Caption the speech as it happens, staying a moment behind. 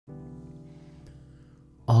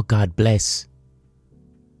Oh, God bless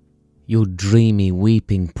you dreamy,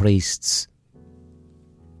 weeping priests.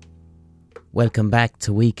 Welcome back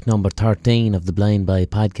to week number 13 of the Blind Boy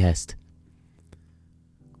podcast,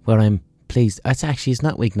 where I'm pleased. It's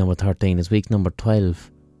not week number 13, it's week number 12.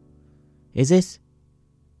 Is it?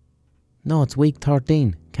 No, it's week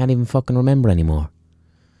 13. Can't even fucking remember anymore.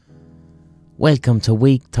 Welcome to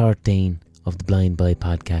week 13 of the Blind Boy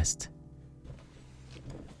podcast,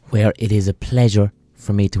 where it is a pleasure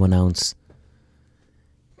for me to announce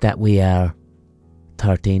that we are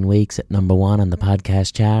 13 weeks at number 1 on the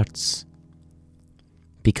podcast charts,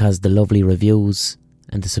 because the lovely reviews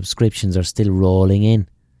and the subscriptions are still rolling in.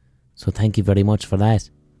 So thank you very much for that.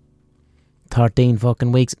 13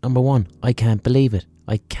 fucking weeks at number 1. I can't believe it.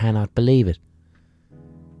 I cannot believe it.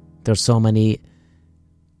 There's so many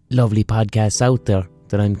lovely podcasts out there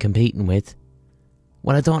that I'm competing with.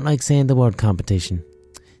 Well, I don't like saying the word competition.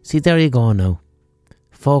 See, there you go now.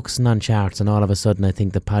 Focusing on charts, and all of a sudden I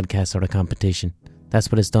think the podcasts are a competition.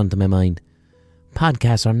 That's what it's done to my mind.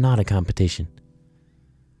 Podcasts are not a competition.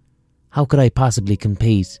 How could I possibly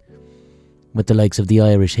compete with the likes of the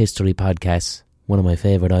Irish History podcasts, one of my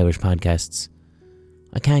favourite Irish podcasts?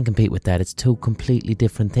 I can't compete with that. It's two completely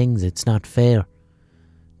different things. It's not fair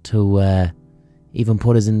to even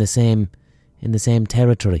put us in the same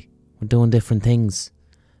territory. We're doing different things,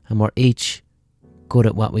 and we're each good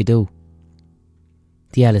at what we do.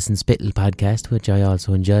 The Alison Spittle podcast, which I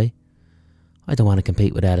also enjoy. I don't want to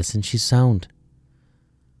compete with Alison. She's sound.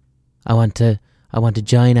 I want to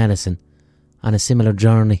join Alison on a similar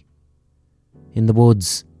journey in the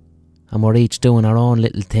woods, and we're each doing our own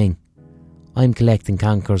little thing. I'm collecting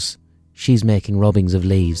conkers, she's making rubbings of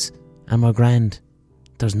leaves, and we're grand.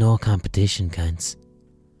 There's no competition, cunts.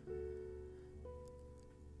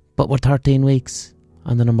 But we're 13 weeks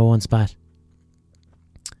on the number 1 spot.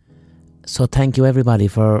 So thank you everybody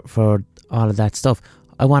for all of that stuff.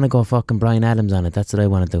 I want to go fucking Bryan Adams on it. That's what I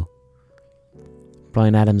want to do.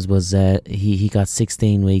 Bryan Adams was he got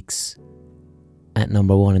 16 weeks at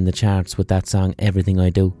number 1 in the charts with that song Everything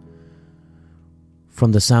I Do,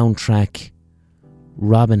 from the soundtrack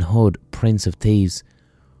Robin Hood, Prince of Thieves,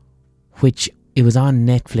 which it was on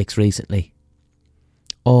Netflix recently.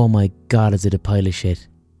 Oh my God, is it a pile of shit.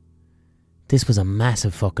 This was a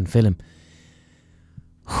massive fucking film.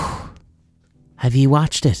 Have you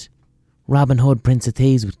watched it? Robin Hood, Prince of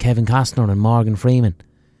Thieves with Kevin Costner and Morgan Freeman.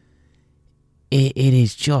 It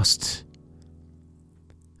is just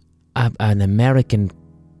an American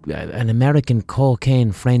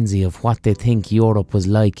cocaine frenzy of what they think Europe was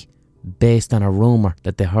like, based on a rumour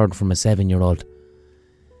that they heard from a 7-year-old.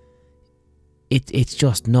 It's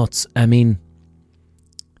just nuts. I mean,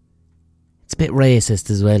 it's a bit racist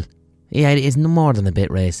as well. Yeah, it is more than a bit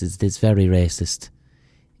racist. It's very racist.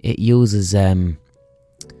 It uses a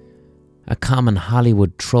common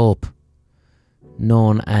Hollywood trope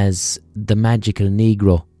known as the magical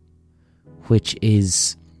Negro, which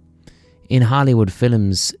is, in Hollywood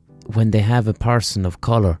films, when they have a person of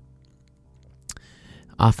colour,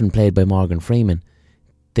 often played by Morgan Freeman,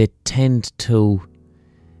 they tend to,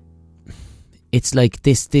 it's like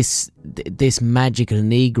this magical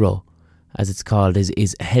Negro, as it's called,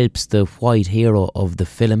 is helps the white hero of the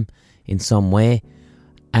film in some way,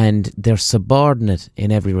 and they're subordinate in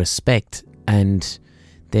every respect, and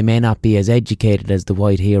they may not be as educated as the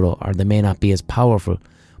white hero, or they may not be as powerful,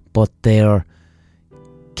 but their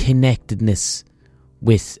connectedness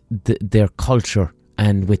with their culture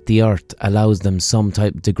and with the earth allows them some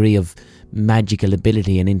type degree of magical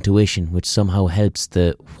ability and intuition, which somehow helps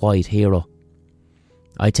the white hero.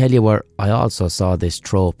 I tell you where I also saw this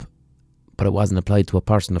trope, but it wasn't applied to a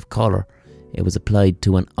person of colour. It was applied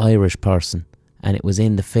to an Irish person, and it was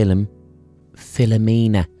in the film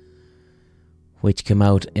Philomena, which came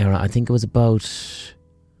out, I think it was about,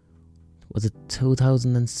 was it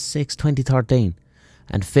 2013?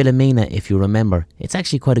 And Philomena, if you remember, it's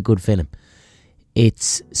actually quite a good film.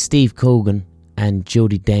 It's Steve Coogan and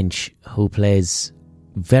Judi Dench, who plays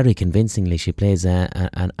very convincingly. She plays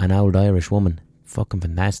an old Irish woman. Fucking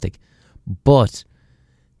fantastic. But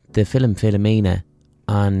the film Philomena,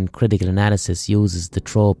 on critical analysis, uses the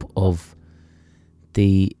trope of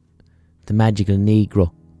the magical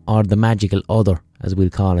Negro, or the magical other, as we'll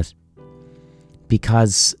call it,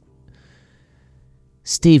 because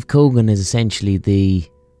Steve Coogan is essentially the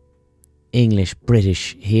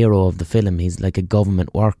English-British hero of the film. He's like a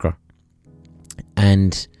government worker,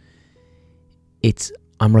 and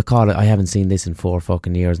I'm recalling, I haven't seen this in 4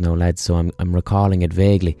 fucking years now, lads, so I'm recalling it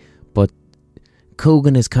vaguely, but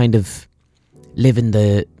Coogan is kind of living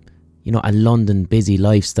a London busy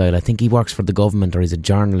lifestyle. I think he works for the government, or he's a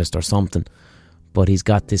journalist or something, but he's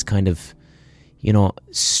got this kind of,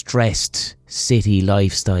 stressed city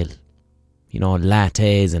lifestyle.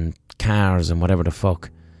 Lattes and cars and whatever the fuck.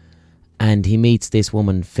 And he meets this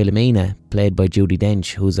woman, Philomena, played by Judi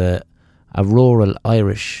Dench, who's a rural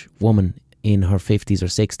Irish woman in her 50s or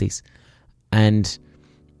 60s. And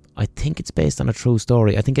I think it's based on a true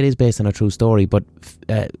story. I think it is based on a true story, but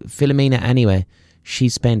Philomena, anyway, she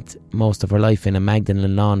spent most of her life in a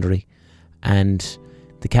Magdalen laundry, and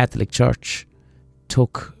the Catholic Church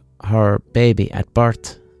took her baby at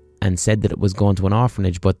birth and said that it was going to an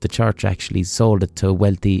orphanage, but the church actually sold it to a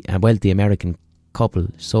wealthy American couple,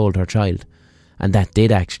 sold her child. And that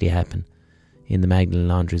did actually happen in the Magdalen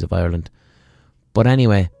laundries of Ireland. But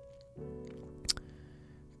anyway,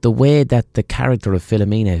 the way that the character of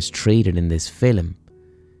Philomena is treated in this film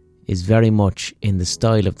is very much in the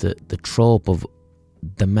style of the trope of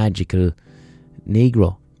the magical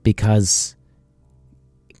Negro, because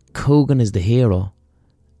Coogan is the hero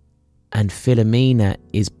and Philomena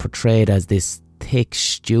is portrayed as this thick,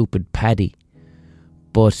 stupid paddy.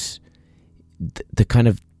 But the kind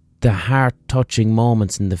of the heart-touching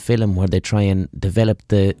moments in the film where they try and develop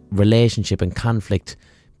the relationship and conflict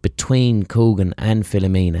between Coogan and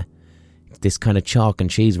Philomena, this kind of chalk and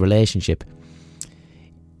cheese relationship,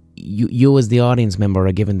 you as the audience member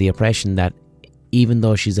are given the impression that even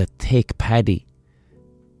though she's a thick paddy,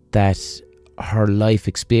 that her life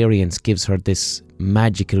experience gives her this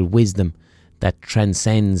magical wisdom that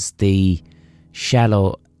transcends the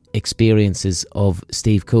shallow experiences of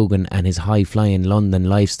Steve Coogan and his high-flying London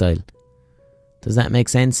lifestyle. Does that make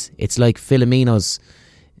sense? It's like Philomena's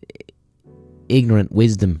ignorant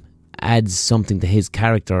wisdom adds something to his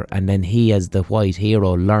character, and then he, as the white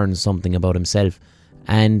hero, learns something about himself.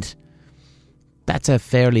 And that's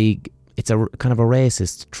it's a kind of a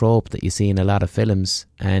racist trope that you see in a lot of films,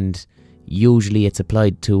 and usually it's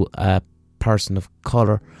applied to a person of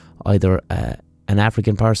colour, either an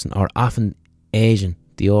African person or often Asian,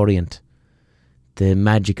 the Orient, the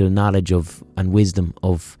magical knowledge of and wisdom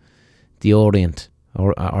of the Orient,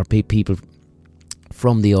 or people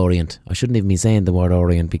from the Orient. I shouldn't even be saying the word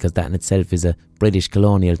Orient, because that in itself is a British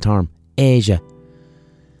colonial term. Asia.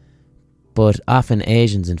 But often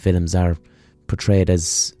Asians in films are portrayed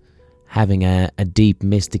as having a deep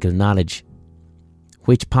mystical knowledge,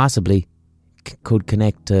 which possibly could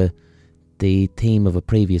connect to the theme of a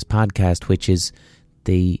previous podcast, which is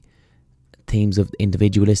the themes of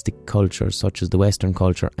individualistic culture such as the Western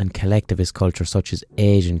culture and collectivist culture such as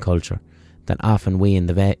Asian culture, that often we in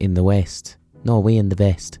the West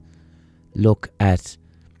look at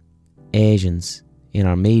Asians in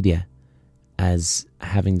our media as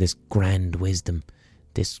having this grand wisdom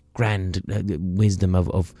of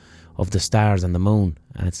the stars and the moon,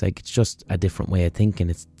 and it's just a different way of thinking.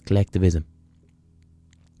 It's collectivism.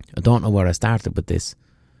 I don't know where I started with this.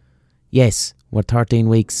 Yes, we're 13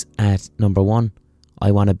 weeks at number 1.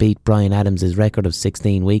 I want to beat Bryan Adams' record of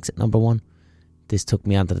 16 weeks at number 1. This took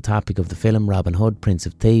me onto the topic of the film Robin Hood, Prince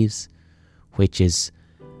of Thieves, which is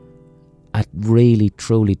a really,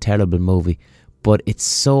 truly terrible movie. But it's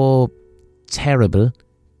so terrible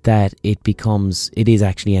that it is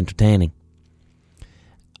actually entertaining.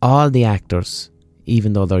 All the actors,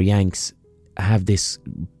 even though they're Yanks, have this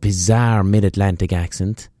bizarre mid-Atlantic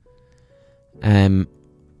accent. I'm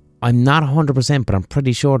not 100%, but I'm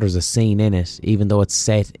pretty sure there's a scene in it, even though it's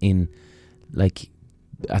set in like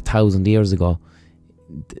 1,000 years ago.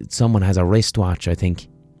 Someone has a wristwatch, I think,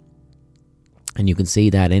 and you can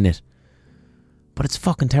see that in it. But it's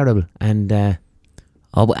fucking terrible. And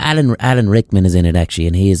Alan Rickman is in it actually,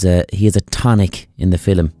 and he is a tonic in the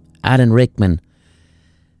film. Alan Rickman,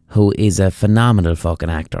 who is a phenomenal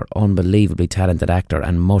fucking actor, unbelievably talented actor,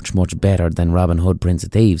 and much, much better than Robin Hood, Prince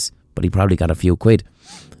of Thieves. But he probably got a few quid.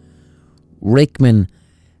 Rickman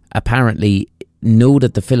apparently knew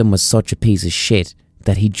that the film was such a piece of shit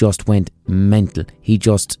that he just went mental. He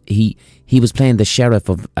was playing the sheriff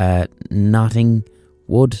of Nottingham,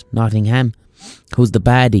 who's the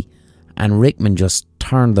baddie, and Rickman just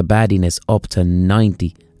turned the baddiness up to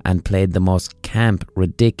 90 and played the most camp,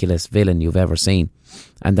 ridiculous villain you've ever seen,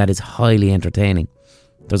 and that is highly entertaining.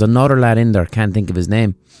 There's another lad in there, can't think of his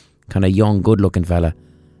name, kind of young, good-looking fella,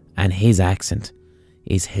 and his accent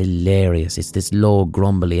is hilarious. It's this low,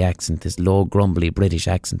 grumbly accent, this low, grumbly British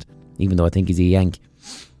accent, even though I think he's a Yank.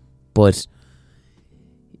 But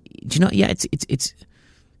do you know? Yeah, it's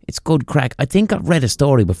good crack. I think I've read a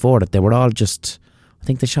story before that they were all just. I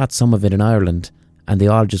think they shot some of it in Ireland, and they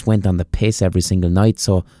all just went on the piss every single night.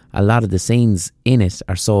 So a lot of the scenes in it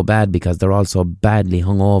are so bad because they're all so badly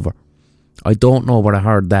hungover. I don't know where I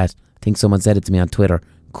heard that. I think someone said it to me on Twitter.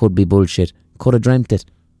 Could be bullshit. Could have dreamt it.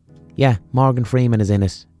 Yeah, Morgan Freeman is in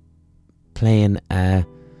it, playing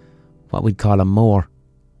what we'd call a Moor,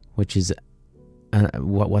 which is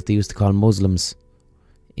what they used to call Muslims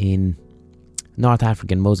in North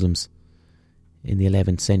African Muslims in the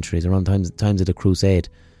 11th centuries, around times of the Crusade.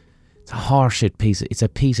 It's a horseshit piece. It's a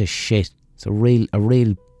piece of shit. It's a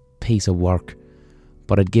real piece of work.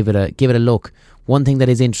 But I'd give it a look. One thing that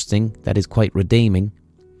is interesting, that is quite redeeming,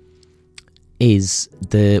 is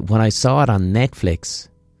when I saw it on Netflix,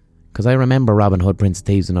 because I remember Robin Hood, Prince of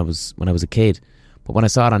Thieves when I was a kid. But when I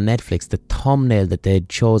saw it on Netflix, the thumbnail that they'd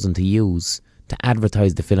chosen to use to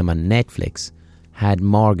advertise the film on Netflix had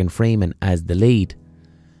Morgan Freeman as the lead,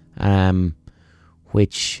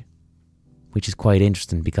 which is quite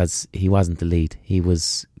interesting because he wasn't the lead. He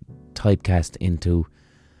was typecast into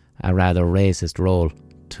a rather racist role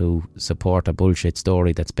to support a bullshit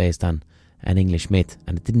story that's based on an English myth,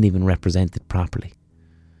 and it didn't even represent it properly.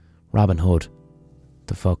 Robin Hood,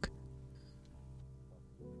 the fuck.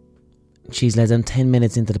 Jeez, lads, I'm 10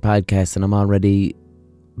 minutes into the podcast and I'm already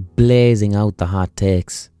blazing out the hot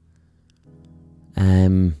takes.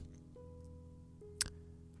 I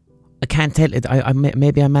can't tell.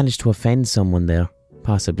 Maybe I managed to offend someone there,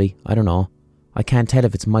 possibly. I don't know. I can't tell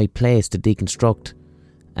if it's my place to deconstruct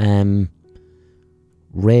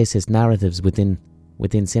racist narratives within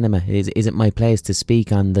cinema. Is it my place to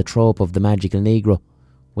speak on the trope of the magical Negro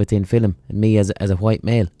within film, and me as a white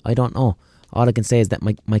male? I don't know. All I can say is that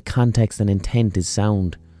my context and intent is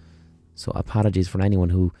sound. So apologies for anyone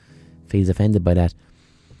who feels offended by that.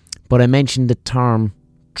 But I mentioned the term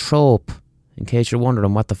trope, in case you're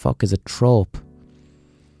wondering what the fuck is a trope,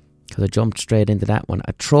 because I jumped straight into that one.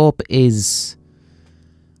 A trope is,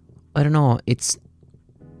 I don't know,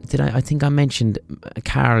 I think I mentioned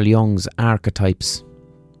Carl Jung's archetypes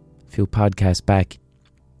a few podcasts back.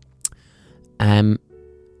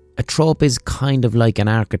 A trope is kind of like an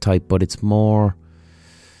archetype, but it's more,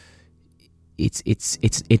 it's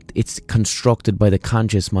constructed by the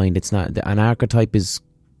conscious mind. It's not, an archetype is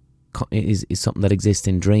something that exists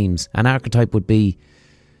in dreams. An archetype would be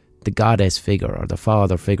the goddess figure or the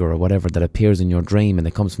father figure or whatever that appears in your dream and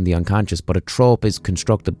that comes from the unconscious. But a trope is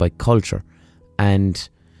constructed by culture, and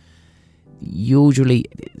usually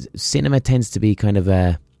cinema tends to be kind of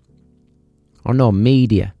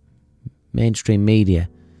media, mainstream media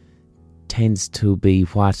tends to be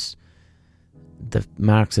what the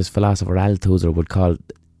Marxist philosopher Althusser would call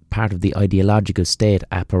part of the ideological state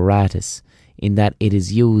apparatus, in that it is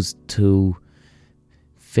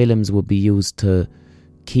films would be used to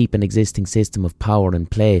keep an existing system of power in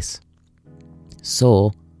place.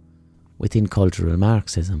 So, within cultural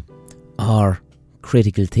Marxism, or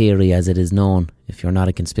critical theory as it is known, if you're not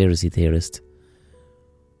a conspiracy theorist,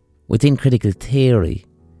 within critical theory,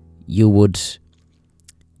 you would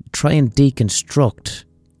try and deconstruct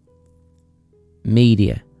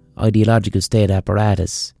media, ideological state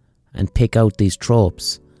apparatus, and pick out these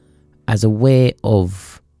tropes as a way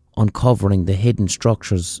of uncovering the hidden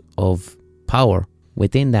structures of power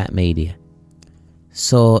within that media.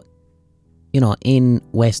 So, in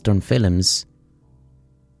Western films,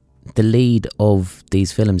 the lead of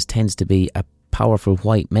these films tends to be a powerful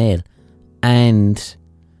white male, and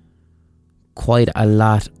quite a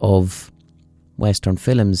lot of Western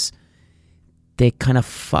films, they kind of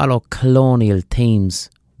follow colonial themes,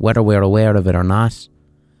 whether we're aware of it or not.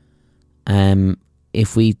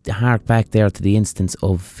 If we hark back there to the instance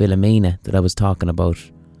of Philomena that I was talking about,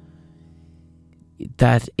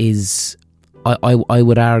 that is, I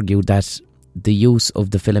would argue that the use of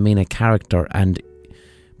the Philomena character and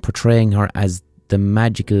portraying her as the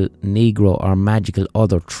magical Negro or magical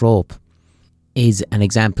other trope is an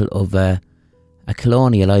example of a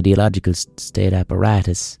colonial ideological state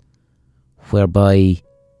apparatus, whereby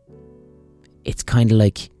it's kind of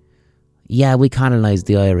like, yeah, we colonised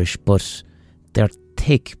the Irish, but they're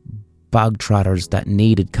thick bog trotters that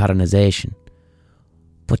needed colonisation.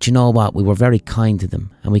 But you know what? We were very kind to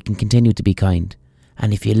them, and we can continue to be kind.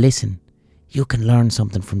 And if you listen, you can learn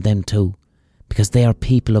something from them too, because they are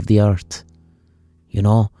people of the earth.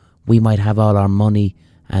 We might have all our money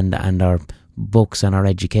and our books and our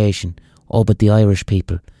education. Oh, but the Irish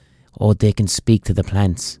people, they can speak to the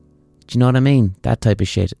plants. Do you know what I mean? That type of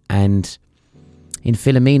shit. And in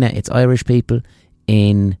Philomena, it's Irish people.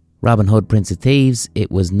 In Robin Hood, Prince of Thieves,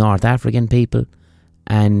 it was North African people.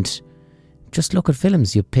 And just look at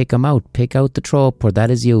films. You pick them out. Pick out the trope where that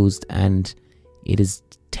is used, and it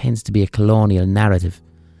tends to be a colonial narrative.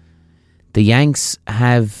 The Yanks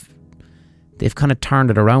they've kind of turned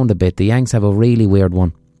it around a bit. The Yanks have a really weird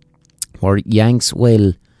one, where Yanks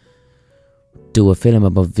will do a film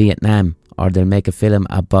about Vietnam, or they'll make a film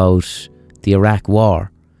about the Iraq War,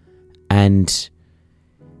 and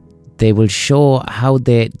they will show how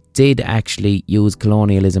they did actually use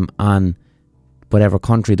colonialism on whatever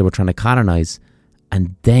country they were trying to colonise,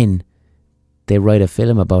 and then they write a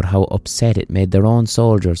film about how upset it made their own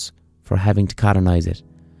soldiers for having to colonise it,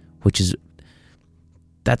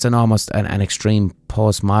 that's an almost an extreme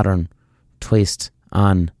postmodern twist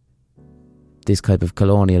on this type of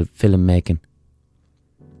colonial filmmaking.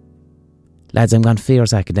 Lads, I'm gone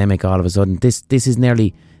fierce academic all of a sudden. This is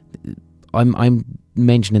nearly... I'm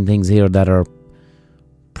mentioning things here that are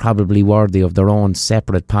probably worthy of their own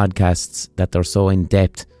separate podcasts, that they're so in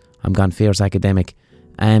depth. I'm gone fierce academic.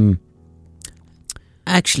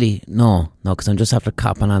 Actually, no, because I'm just after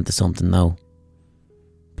copping onto something now.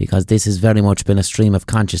 Because this has very much been a stream of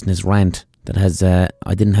consciousness rant that has...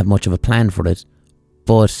 I didn't have much of a plan for it,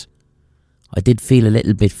 but I did feel a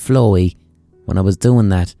little bit flowy when I was doing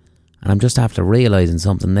that, and I'm just after realising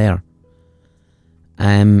something there.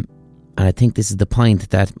 And I think this is the point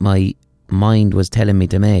that my mind was telling me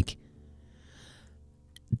to make.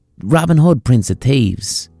 Robin Hood, Prince of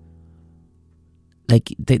Thieves,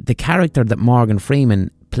 like the character that Morgan Freeman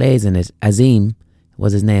plays in it, Azim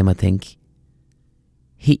was his name, I think.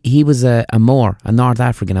 He was a Moor, a North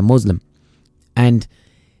African, a Muslim. And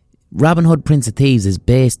Robin Hood, Prince of Thieves is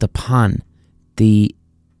based upon the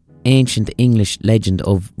ancient English legend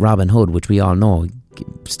of Robin Hood, which we all know,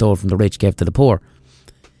 stole from the rich, gave to the poor.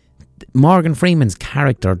 Morgan Freeman's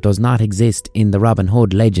character does not exist in the Robin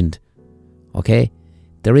Hood legend, okay?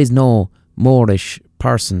 There is no Moorish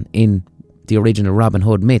person in the original Robin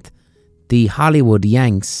Hood myth. The Hollywood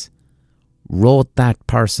Yanks wrote that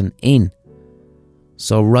person in.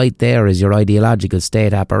 So right there is your ideological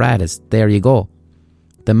state apparatus. There you go.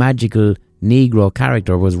 The magical Negro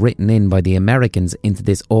character was written in by the Americans into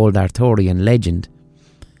this old Arthurian legend.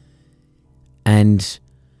 And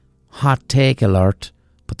hot take alert,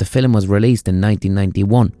 but the film was released in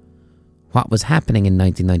 1991. What was happening in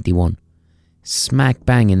 1991? Smack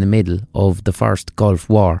bang in the middle of the first Gulf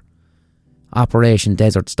War. Operation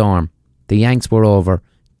Desert Storm. The Yanks were over,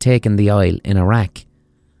 taking the oil in Iraq.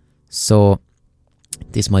 So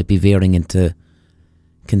this might be veering into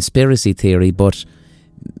conspiracy theory, but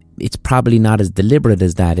it's probably not as deliberate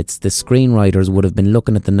as that. It's the screenwriters would have been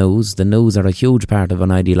looking at the news. The news are a huge part of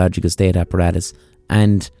an ideological state apparatus,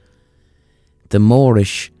 and the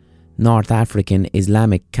Moorish North African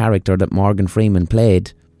Islamic character that Morgan Freeman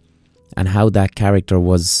played, and how that character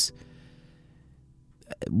was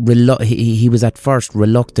he was at first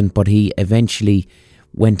reluctant, but he eventually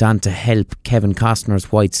went on to help Kevin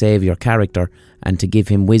Costner's white saviour character and to give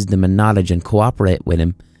him wisdom and knowledge and cooperate with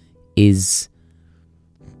him, is,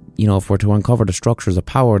 you know, if we're to uncover the structures of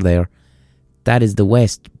power there, that is the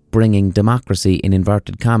West bringing democracy, in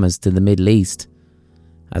inverted commas, to the Middle East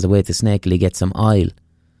as a way to snakily get some oil.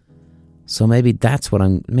 So maybe that's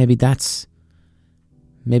the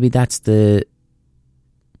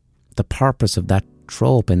purpose of that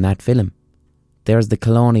trope in that film. There's the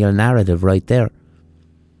colonial narrative right there.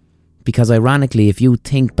 Because ironically, if you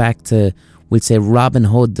think back to, we'll say, Robin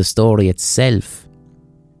Hood, the story itself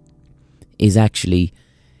is actually,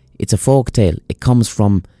 it's a folk tale. It comes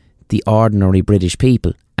from the ordinary British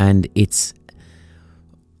people, and it's,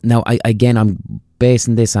 now I'm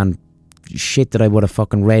basing this on shit that I would have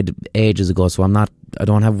fucking read ages ago, so I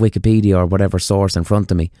don't have Wikipedia or whatever source in front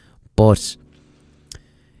of me, but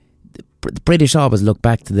the British always look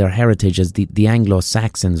back to their heritage as the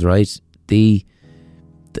Anglo-Saxons, right?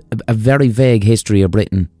 A very vague history of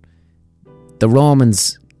Britain. The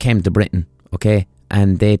Romans came to Britain, okay,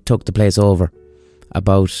 and they took the place over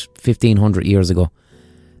about 1500 years ago,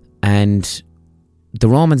 and the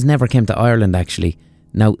Romans never came to Ireland, actually.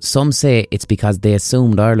 Now, some say it's because they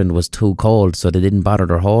assumed Ireland was too cold, so they didn't bother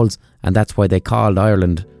their holes, and that's why they called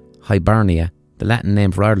Ireland Hibernia. The Latin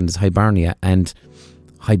name for Ireland is Hibernia, and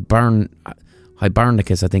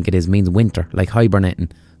Hibernicus, I think it is, means winter, like hibernating.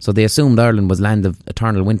 So they assumed Ireland was land of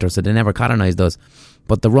eternal winter, so they never colonised us.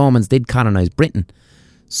 But the Romans did colonise Britain.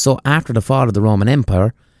 So after the fall of the Roman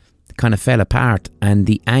Empire, it kind of fell apart, and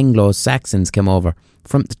the Anglo-Saxons came over,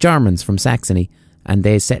 from the Germans from Saxony, and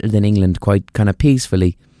they settled in England quite kind of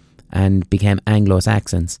peacefully and became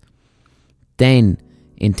Anglo-Saxons. Then,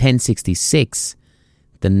 in 1066,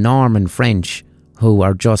 the Norman French, who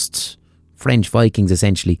are just French Vikings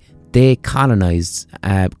essentially, they colonised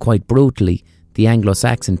quite brutally the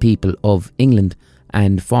Anglo-Saxon people of England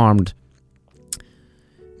and formed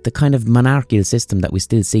the kind of monarchical system that we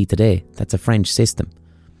still see today. That's a French system.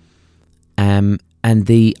 And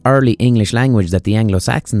the early English language that the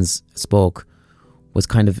Anglo-Saxons spoke was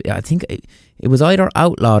kind of, I think it was either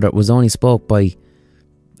outlawed or it was only spoke by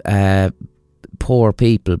poor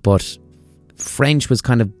people, but French was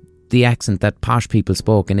kind of the accent that posh people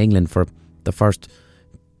spoke in England for the first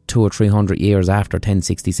 200 or 300 years after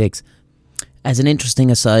 1066. As an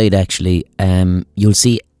interesting aside, actually, you'll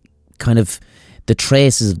see kind of the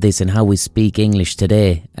traces of this in how we speak English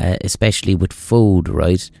today, especially with food,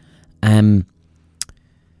 right?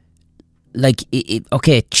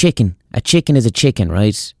 Chicken. A chicken is a chicken,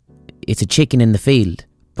 right? It's a chicken in the field,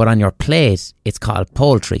 but on your plate, it's called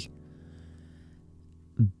poultry.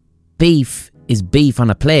 Beef is beef on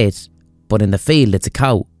a plate, but in the field, it's a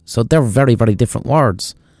cow. So they're very, very different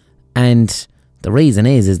words. And the reason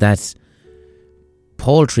is that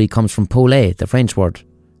poultry comes from poulet, the French word,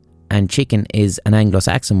 and chicken is an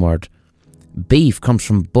Anglo-Saxon word. Beef comes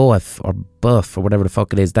from boeuf or buff or whatever the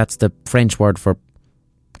fuck it is. That's the French word for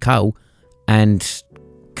cow, and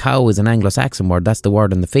cow is an Anglo-Saxon word. That's the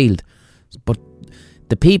word in the field. But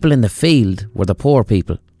the people in the field were the poor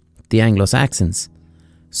people, the Anglo-Saxons.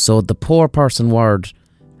 So the poor person word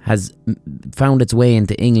has found its way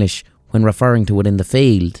into English when referring to it in the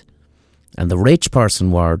field. And the rich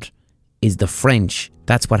person word is the French.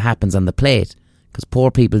 That's what happens on the plate. Because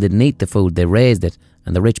poor people didn't eat the food, they raised it,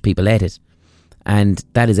 and the rich people ate it. And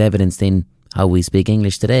that is evidenced in how we speak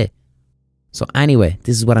English today. So anyway,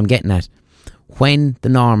 this is what I'm getting at. When the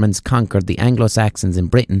Normans conquered the Anglo-Saxons in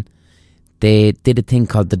Britain, they did a thing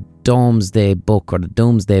called the Domesday Book or the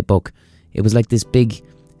Doomsday Book. It was like this big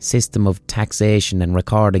system of taxation and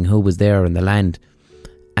recording who was there in the land.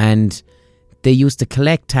 And they used to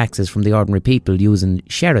collect taxes from the ordinary people using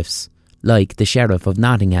sheriffs, like the Sheriff of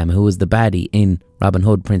Nottingham, who was the baddie in Robin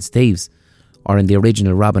Hood, Prince of Thieves, or in the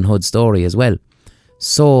original Robin Hood story as well.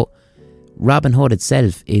 So Robin Hood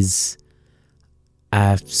itself is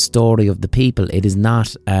a story of the people. It is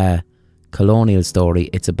not a colonial story.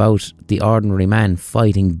 It's about the ordinary man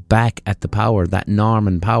fighting back at the power, that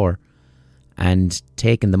Norman power, and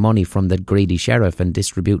taking the money from the greedy sheriff and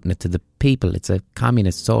distributing it to the people. It's a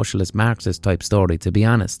communist, socialist, Marxist type story, to be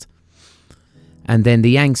honest. And then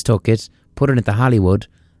the Yanks took it, put it into Hollywood,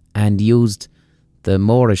 and used the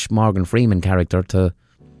Moorish Morgan Freeman character to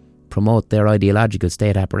promote their ideological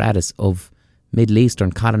state apparatus of Middle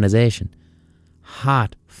Eastern colonisation.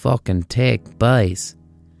 Hot fucking take, boys.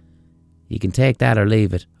 You can take that or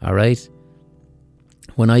leave it, alright?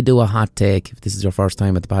 When I do a hot take, if this is your first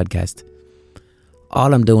time at the podcast,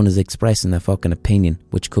 all I'm doing is expressing a fucking opinion,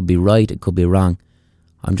 which could be right, it could be wrong.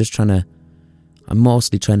 I'm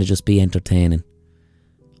mostly trying to just be entertaining.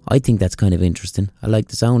 I think that's kind of interesting. I like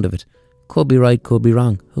the sound of it. Could be right, could be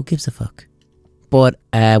wrong. Who gives a fuck? But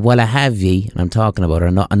while I have ye, and I'm talking about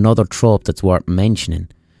another trope that's worth mentioning,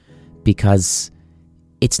 because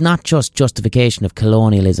it's not just justification of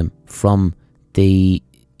colonialism from the,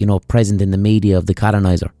 present in the media of the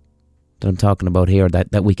colonizer that I'm talking about here,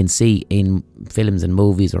 that we can see in films and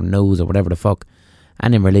movies or news or whatever the fuck,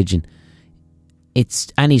 and in religion.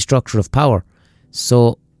 It's any structure of power.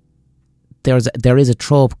 So there is a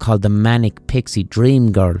trope called the manic pixie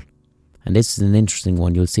dream girl, and this is an interesting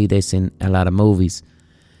one. You'll see this in a lot of movies.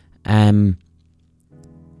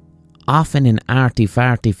 Often in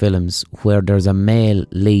arty-farty films where there's a male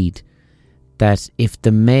lead, that if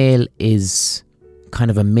the male is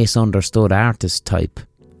kind of a misunderstood artist type,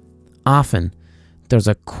 often there's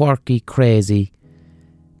a quirky, crazy,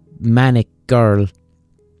 manic girl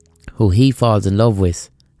who he falls in love with,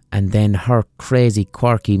 and then her crazy,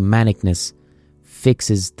 quirky manicness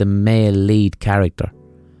fixes the male lead character.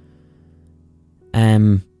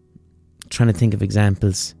 Trying to think of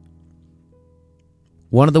examples.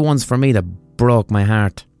 One of the ones for me that broke my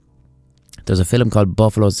heart, there's a film called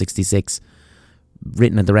Buffalo 66,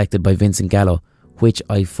 written and directed by Vincent Gallo, which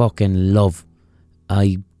I fucking love.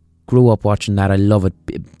 I grew up watching that. I love it,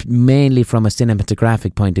 mainly from a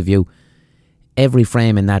cinematographic point of view. Every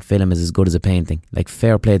frame in that film is as good as a painting. Like,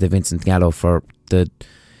 fair play to Vincent Gallo for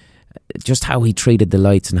just how he treated the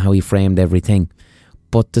lights and how he framed everything.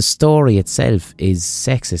 But the story itself is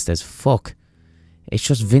sexist as fuck. It's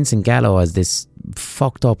just Vincent Gallo as this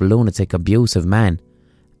fucked up, lunatic, abusive man.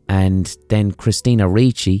 And then Christina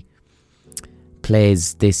Ricci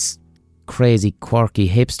plays this crazy, quirky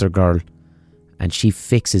hipster girl, and she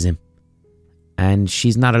fixes him. And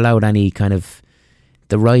she's not allowed any kind of...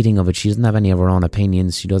 the writing of it, she doesn't have any of her own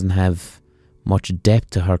opinions. She doesn't have much depth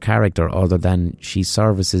to her character other than she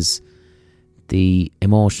services the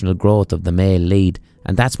emotional growth of the male lead.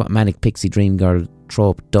 And that's what Manic Pixie Dream Girl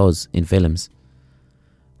trope does in films.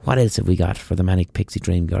 What else have we got for the Manic Pixie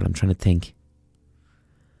Dream Girl? I'm trying to think.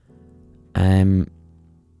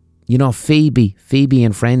 Phoebe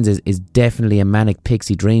in Friends is definitely a Manic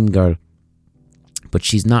Pixie Dream Girl, but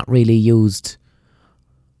she's not really used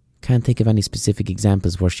Can't think of any specific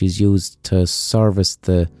examples where she's used to service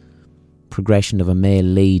the progression of a male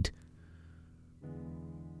lead.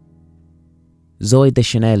 Zooey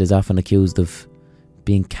Deschanel is often accused of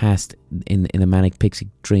being cast in a manic pixie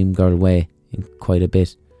dream girl way in quite a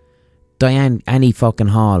bit.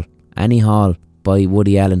 Annie Hall by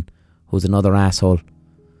Woody Allen, who's another asshole.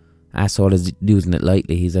 Asshole is using it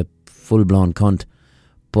lightly. He's a full-blown cunt.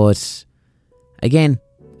 But again,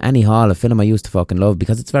 Annie Hall, a film I used to fucking love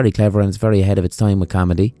because it's very clever and it's very ahead of its time with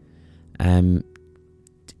comedy.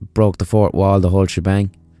 Broke the fourth wall, the whole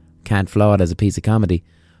shebang. Can't flaw it as a piece of comedy.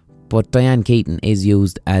 But Diane Keaton is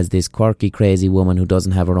used as this quirky, crazy woman who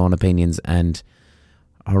doesn't have her own opinions, and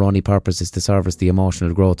her only purpose is to service the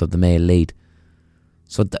emotional growth of the male lead.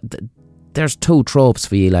 So there's two tropes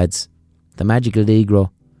for you lads. The magical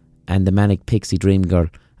Negro and the manic pixie dream girl.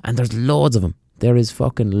 And there's loads of them. There is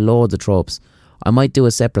fucking loads of tropes. I might do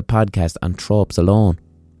a separate podcast on tropes alone.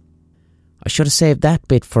 I should have saved that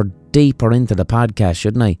bit for deeper into the podcast,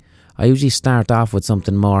 shouldn't I? I usually start off with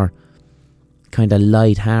something more kind of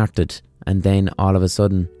light-hearted, and then all of a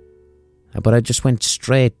sudden... But I just went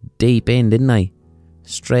straight deep in, didn't I?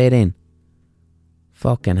 Straight in.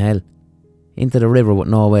 Fucking hell. Into the river with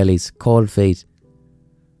no wellies. Cold feet.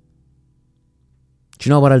 Do you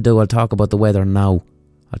know what I'll do? I'll talk about the weather now.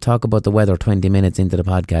 I'll talk about the weather 20 minutes into the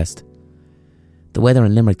podcast. The weather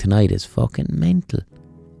in Limerick tonight is fucking mental.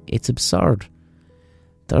 It's absurd.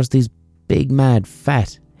 There's these big, mad,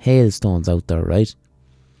 fat hailstones out there, right?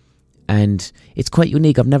 And it's quite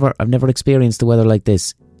unique. I've never experienced the weather like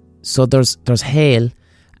this. So there's hail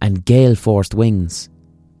and gale-forced winds.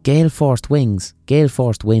 Gale-forced winds.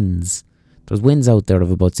 There's winds out there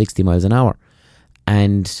of about 60 miles an hour.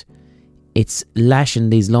 And it's lashing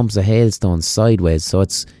these lumps of hailstones sideways. So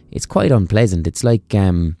it's quite unpleasant. It's like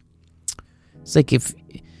going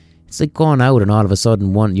out and all of a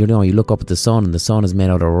sudden you look up at the sun and the sun is made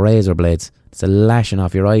out of razor blades. It's a lashing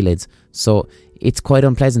off your eyelids. So it's quite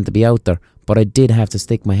unpleasant to be out there. But I did have to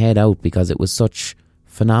stick my head out because it was such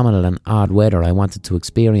phenomenal and odd weather. I wanted to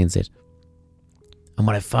experience it. And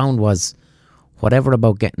what I found was, whatever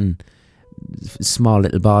about getting small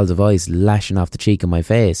little balls of ice lashing off the cheek of my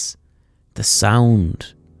face, the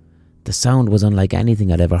sound was unlike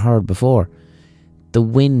anything I'd ever heard before. The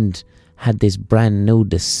wind had this brand new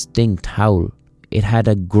distinct howl. It had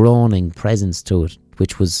a groaning presence to it,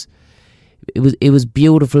 which was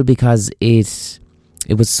beautiful because it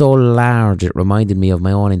was so large. It reminded me of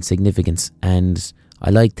my own insignificance, and I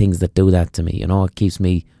like things that do that to me. You know,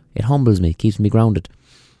 it humbles me, keeps me grounded.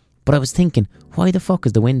 But I was thinking, why the fuck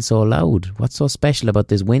is the wind so loud? What's so special about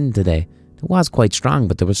this wind today? It was quite strong,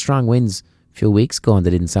 but there were strong winds a few weeks ago and they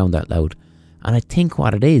didn't sound that loud. And I think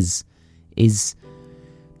what it is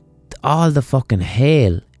all the fucking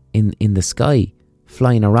hail in the sky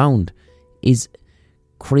flying around is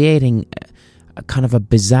creating a kind of a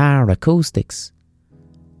bizarre acoustics.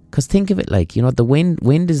 Because think of it like, the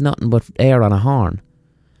wind is nothing but air on a horn.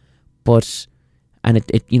 And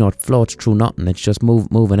it floats through nothing. It's just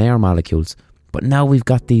moving air molecules. But now we've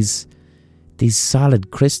got these solid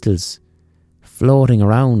crystals floating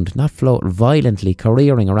around, not floating violently,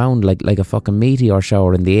 careering around like a fucking meteor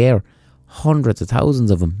shower in the air. Hundreds of thousands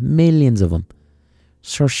of them, millions of them.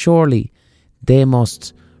 So surely they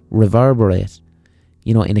must reverberate,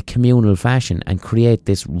 in a communal fashion and create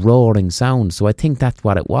this roaring sound. So I think that's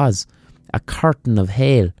what it was. A curtain of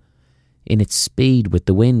hail in its speed with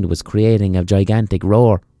the wind was creating a gigantic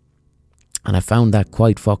roar. And I found that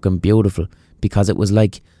quite fucking beautiful because it was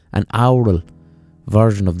like an aural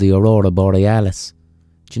version of the Aurora Borealis.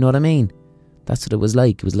 Do you know what I mean? That's what it was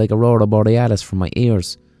like. It was like Aurora Borealis from my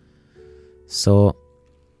ears. So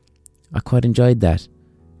I quite enjoyed that.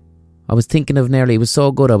 I was thinking of it was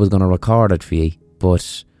so good I was going to record it for you,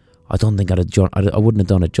 but I don't think I wouldn't have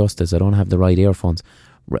done it justice. I don't have the right earphones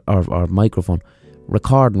or microphone.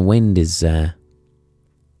 Recording wind is weird.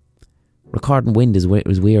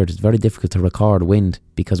 It's very difficult to record wind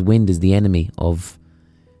because wind is the enemy of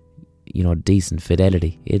decent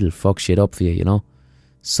fidelity. It'll fuck shit up for you,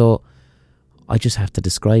 So I just have to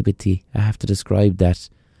describe it to you. I have to describe that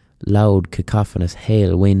loud, cacophonous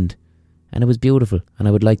hail wind, and it was beautiful. And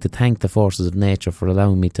I would like to thank the forces of nature for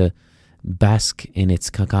allowing me to bask in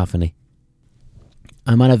its cacophony.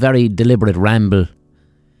 I'm on a very deliberate ramble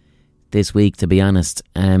this week, to be honest.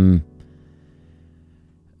 Main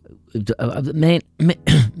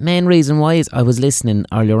reason why is I was listening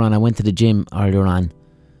earlier on. I went to the gym earlier on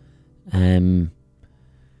to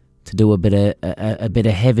do a bit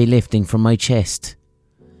of heavy lifting from my chest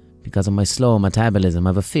because of my slow metabolism. I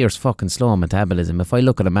have a fierce fucking slow metabolism. If I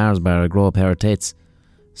look at a Mars bar, I grow a pair of tits.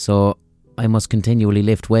 So I must continually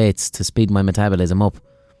lift weights to speed my metabolism up.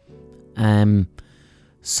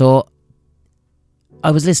 So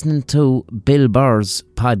I was listening to Bill Burr's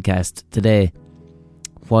podcast today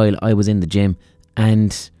while I was in the gym,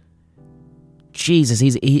 and Jesus,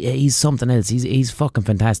 he's something else. He's fucking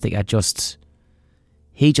fantastic at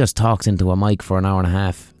he just talks into a mic for an hour and a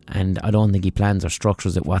half, and I don't think he plans or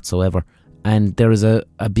structures it whatsoever. And there is a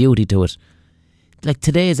beauty to it. Like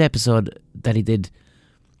today's episode that he did,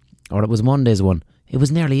 or it was Monday's one, it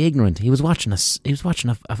was nearly ignorant. He was watching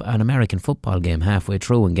an American football game halfway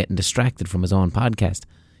through and getting distracted from his own podcast,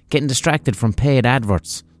 getting distracted from paid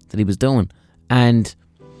adverts that he was doing. And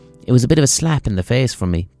it was a bit of a slap in the face for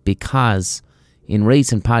me, because in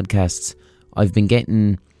recent podcasts I've been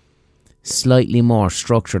getting slightly more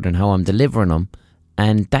structured in how I'm delivering them,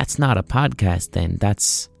 and that's not a podcast then,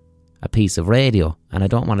 that's a piece of radio, and I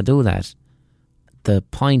don't want to do that. The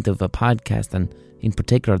point of a podcast, and in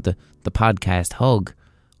particular the podcast hug,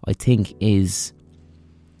 I think, is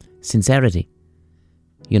sincerity.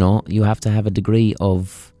 You know, you have to have a degree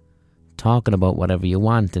of talking about whatever you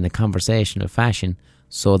want in a conversational fashion,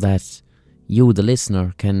 so that you, the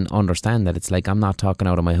listener, can understand that it's like I'm not talking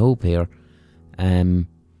out of my hoop here. I'm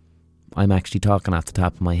actually talking off the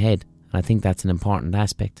top of my head, and I think that's an important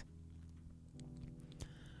aspect.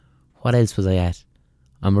 What else was I at?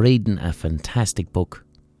 I'm reading a fantastic book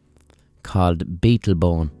called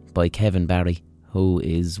Beetlebone by Kevin Barry, who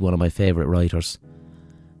is one of my favourite writers.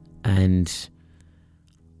 And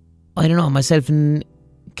I don't know, myself and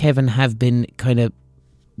Kevin have been kind of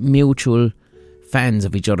mutual fans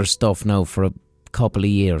of each other's stuff now for a couple of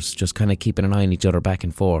years, just kind of keeping an eye on each other back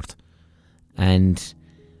and forth. And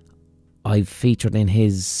I've featured in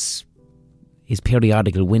his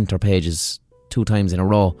periodical winter pages 2 times in a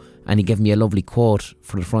row, and he gave me a lovely quote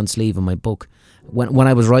for the front sleeve of my book. When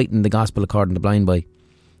I was writing The Gospel According to Blind Boy,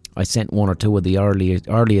 I sent 1 or 2 of the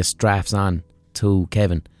earliest drafts on to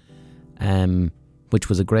Kevin, which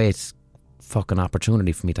was a great fucking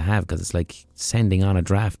opportunity for me to have, because it's like sending on a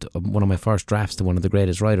draft, one of my first drafts, to one of the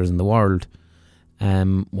greatest writers in the world,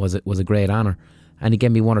 was a great honour. And he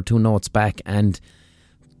gave me 1 or 2 notes back, and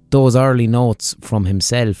those early notes from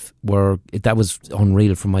himself that was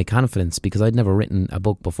unreal for my confidence, because I'd never written a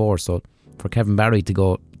book before. So for Kevin Barry to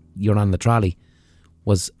go, "You're on the trolley,"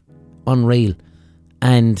 was unreal.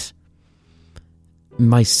 And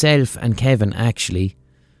myself and Kevin, actually,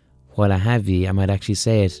 while I have you, I might actually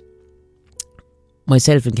say it,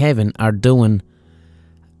 myself and Kevin are doing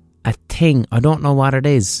a thing. I don't know what it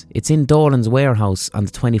is. It's in Dolan's Warehouse on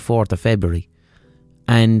the 24th of February.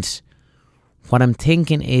 And what I'm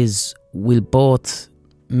thinking is, we'll both,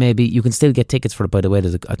 maybe you can still get tickets for it, by the way.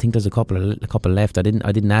 I think there's a couple left. I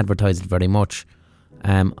didn't advertise it very much.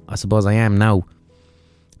 I suppose I am now.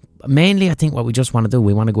 Mainly, I think what we just want to do,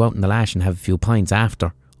 we want to go out in the lash and have a few pints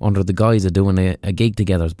after, under the guise of doing a gig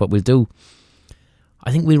together. But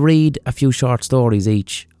I think we'll read a few short stories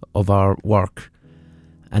each of our work,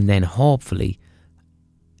 and then hopefully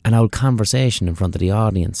an old conversation in front of the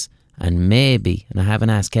audience. And maybe, and I haven't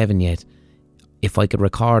asked Kevin yet, if I could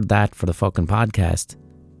record that for the fucking podcast,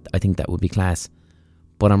 I think that would be class.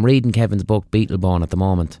 But I'm reading Kevin's book Beetlebone at the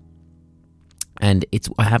moment, and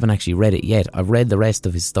I haven't actually read it yet. I've read the rest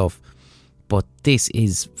of his stuff, but this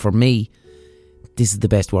is, for me, this is the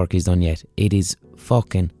best work he's done yet. It is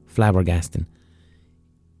fucking flabbergasting.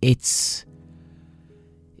 It's,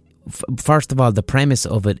 first of all, the premise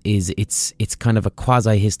of it is it's kind of a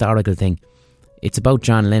quasi-historical thing. It's about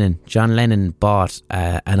John Lennon. John Lennon bought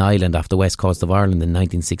an island off the west coast of Ireland in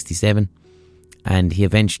 1967, and he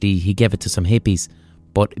gave it to some hippies.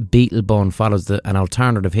 But Beetlebone follows an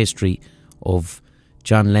alternative history of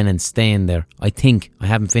John Lennon staying there. I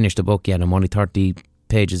haven't finished the book yet. I'm only 40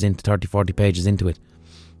 pages into it.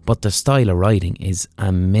 But the style of writing is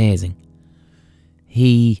amazing.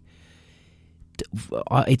 It's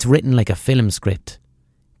written like a film script.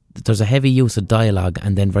 There's a heavy use of dialogue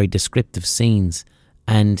and then very descriptive scenes,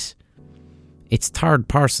 and it's third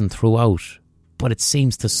person throughout, but it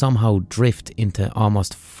seems to somehow drift into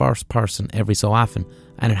almost first person every so often,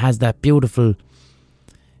 and it has that beautiful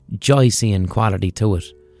Joycean quality to it.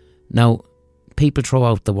 Now, people throw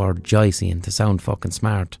out the word Joycean to sound fucking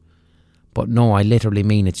smart, but no, I literally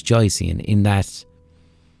mean it's Joycean, in that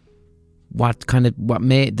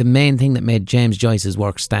the main thing that made James Joyce's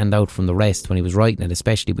work stand out from the rest when he was writing it,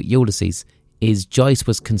 especially with Ulysses, is Joyce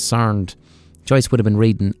would have been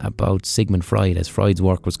reading about Sigmund Freud as Freud's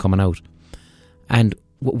work was coming out. And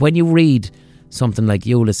when you read something like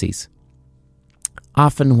Ulysses,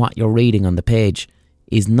 often what you're reading on the page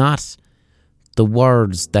is not the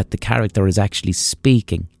words that the character is actually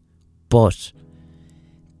speaking, but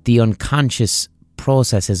the unconscious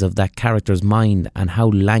processes of that character's mind and how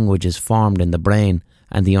language is formed in the brain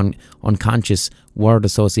and the unconscious word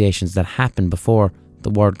associations that happen before the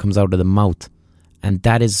word comes out of the mouth. And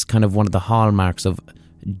that is kind of one of the hallmarks of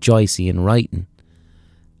Joycean writing.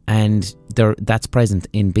 And that's present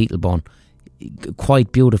in Beetlebone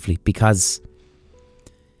quite beautifully, because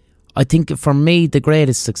I think for me the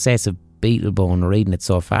greatest success of Beetlebone, reading it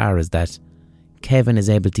so far, is that Kevin is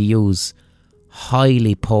able to use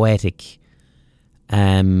highly poetic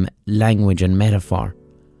language and metaphor,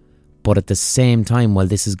 but at the same time, while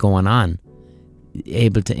this is going on,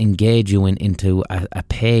 able to engage you into a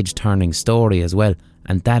page-turning story as well.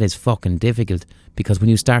 And that is fucking difficult, because when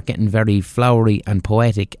you start getting very flowery and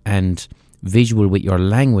poetic and visual with your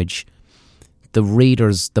language,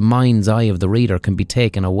 the mind's eye of the reader can be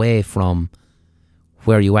taken away from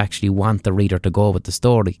where you actually want the reader to go with the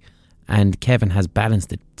story. And Kevin has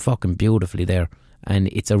balanced it fucking beautifully there, and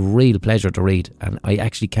it's a real pleasure to read. And I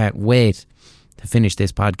actually can't wait to finish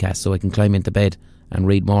this podcast so I can climb into bed and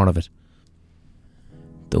read more of it.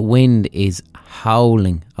 The wind is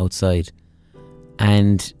howling outside,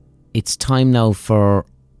 and it's time now for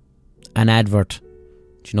an advert.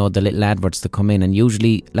 Do you know, the little adverts that come in? And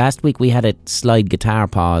usually, last week we had a slide guitar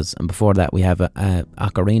pause, and before that we have a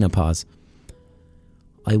ocarina pause.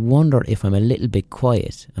 I wonder if I'm a little bit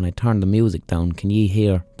quiet and I turn the music down, can ye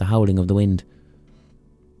hear the howling of the wind?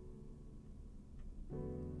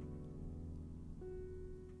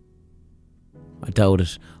 I doubt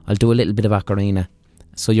it. I'll do a little bit of ocarina.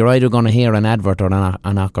 So you're either going to hear an advert or an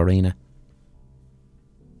ocarina.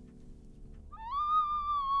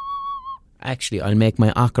 Actually, I'll make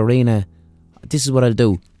my ocarina. This is what I'll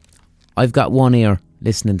do. I've got one ear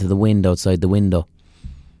listening to the wind outside the window,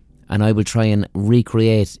 and I will try and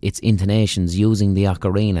recreate its intonations using the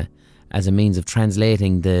ocarina as a means of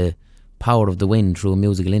translating the power of the wind through a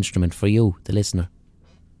musical instrument for you, the listener.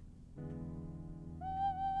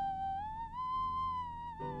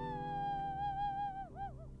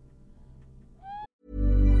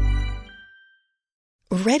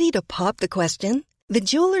 Ready to pop the question? The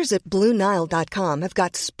jewelers at BlueNile.com have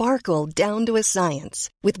got sparkle down to a science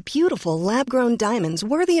with beautiful lab-grown diamonds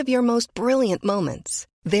worthy of your most brilliant moments.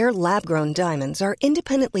 Their lab-grown diamonds are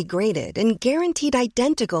independently graded and guaranteed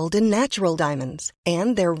identical to natural diamonds,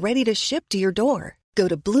 and they're ready to ship to your door. Go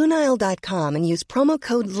to BlueNile.com and use promo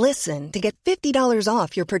code LISTEN to get $50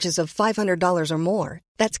 off your purchase of $500 or more.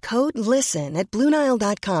 That's code LISTEN at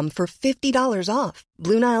BlueNile.com for $50 off.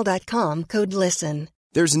 BlueNile.com, code LISTEN.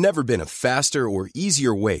 There's never been a faster or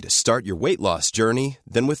easier way to start your weight loss journey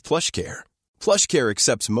than with PlushCare. PlushCare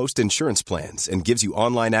accepts most insurance plans and gives you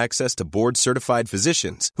online access to board-certified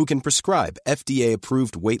physicians who can prescribe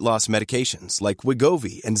FDA-approved weight loss medications like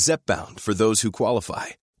Wegovy and Zepbound for those who qualify.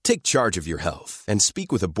 Take charge of your health and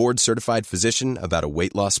speak with a board-certified physician about a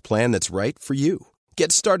weight loss plan that's right for you.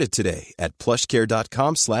 Get started today at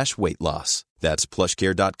plushcare.com/weight-loss. That's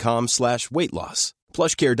plushcare.com/weight-loss.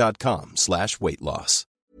 plushcare.com/weight-loss.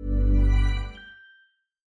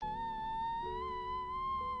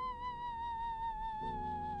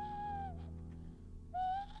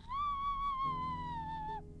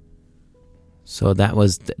 So that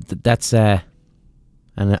was that's an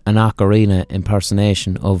ocarina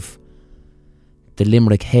impersonation of the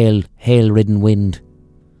Limerick hail-ridden wind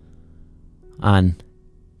on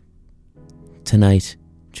tonight,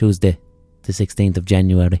 Tuesday, the 16th of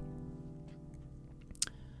January.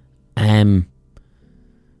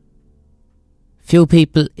 Few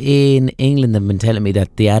people in England have been telling me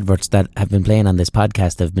that the adverts that have been playing on this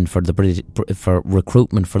podcast have been for for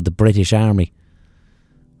recruitment for the British Army,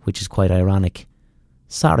 which is quite ironic.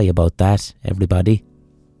 Sorry about that, everybody.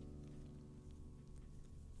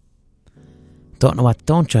 Don't know what?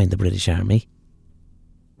 Don't join the British Army.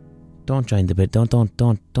 Don't join the Brit. Don't do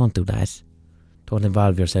that. Don't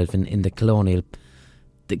involve yourself in the colonial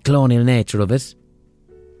nature of it.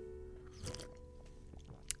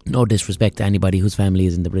 No disrespect to anybody whose family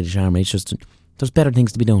is in the British Army. It's just there's better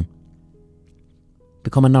things to be doing.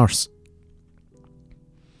 Become a nurse.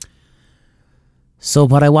 So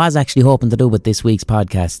what I was actually hoping to do with this week's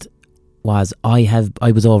podcast was I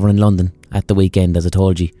was over in London at the weekend, as I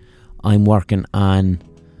told you. I'm working on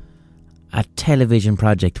a television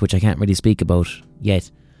project which I can't really speak about yet.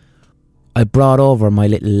 I brought over my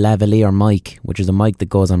little lavalier mic, which is a mic that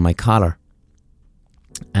goes on my collar.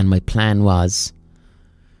 And my plan was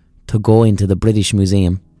to go into the British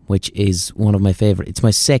Museum, which is one of my favourite. It's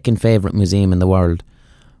my second favourite museum in the world.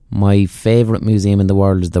 My favourite museum in the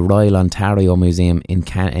world is the Royal Ontario Museum in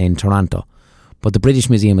Toronto. But the British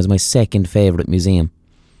Museum is my second favourite museum.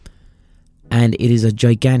 And it is a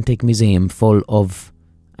gigantic museum full of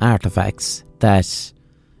artefacts that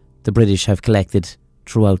the British have collected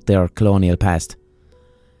throughout their colonial past.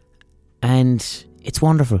 And it's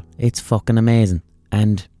wonderful. It's fucking amazing.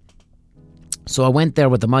 And so I went there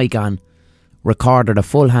with the mic on, recorded a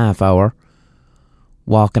full half hour,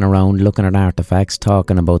 walking around, looking at artefacts,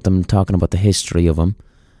 talking about them, talking about the history of them.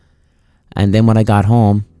 And then when I got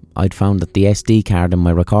home, I'd found that the SD card in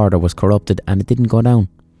my recorder was corrupted and it didn't go down.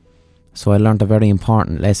 So I learnt a very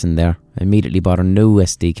important lesson there. I immediately bought a new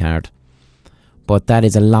SD card. But that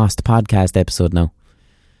is a lost podcast episode now.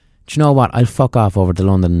 Do you know what? I'll fuck off over to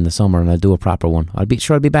London in the summer and I'll do a proper one. I'll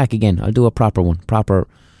be back again. I'll do a proper one. Proper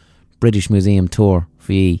British Museum tour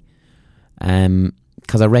for ye.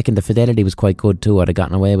 Because I reckon the fidelity was quite good too. I'd have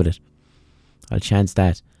gotten away with it. I'll chance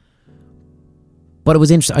that. But it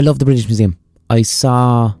was interesting. I love the British Museum.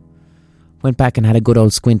 Went back and had a good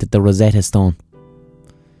old squint at the Rosetta Stone.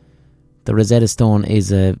 The Rosetta Stone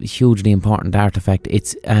is a hugely important artefact.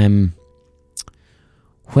 It's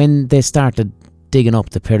when they started digging up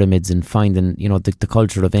the pyramids and finding, the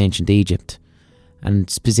culture of ancient Egypt, and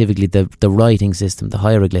specifically the writing system, the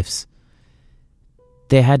hieroglyphs,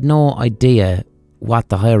 they had no idea what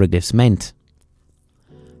the hieroglyphs meant.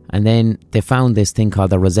 And then they found this thing called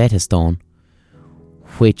the Rosetta Stone,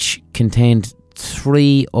 which contained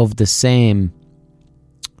 3 of the same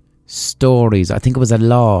stories. I think it was a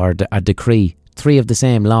law or a decree. 3 of the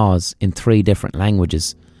same laws in 3 different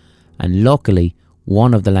languages. And luckily,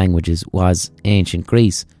 one of the languages was ancient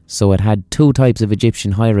Greece. So it had 2 types of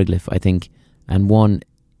Egyptian hieroglyph, I think, and 1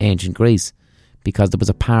 ancient Greece, because there was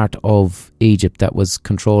a part of Egypt that was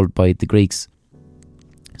controlled by the Greeks.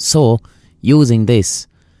 So, using this,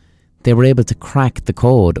 they were able to crack the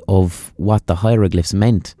code of what the hieroglyphs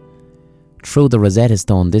meant. Through the Rosetta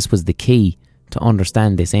Stone, this was the key to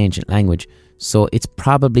understand this ancient language. So it's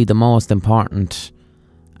probably the most important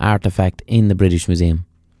artefact in the British Museum.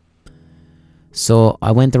 So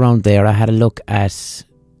I went around there. I had a look at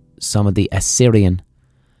some of the Assyrian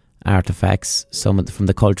artefacts, from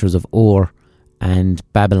the cultures of Ur and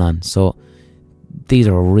Babylon. So these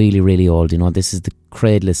are really, really old. This is the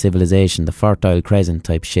cradle of civilization, the Fertile Crescent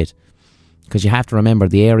type shit. Because you have to remember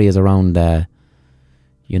the areas around,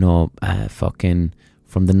 fucking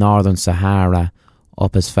from the northern Sahara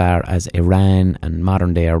up as far as Iran and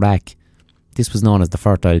modern day Iraq. This was known as the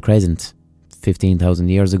Fertile Crescent 15,000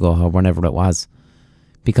 years ago, or whenever it was,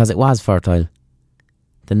 because it was fertile.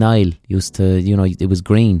 The Nile used to, it was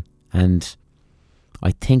green, and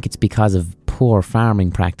I think it's because of poor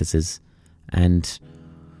farming practices and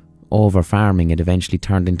over farming, it eventually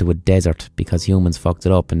turned into a desert because humans fucked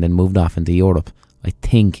it up and then moved off into Europe. I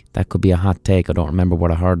think that could be a hot take. I don't remember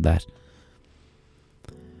where I heard that.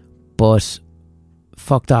 But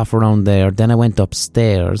fucked off around there. Then I went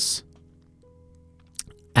upstairs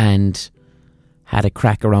and had a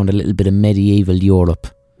crack around a little bit of medieval Europe.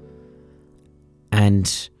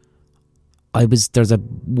 And there's a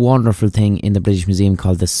wonderful thing in the British Museum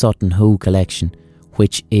called the Sutton Hoo collection,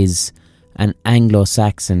 which is an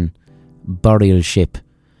Anglo-Saxon burial ship.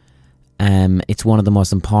 It's one of the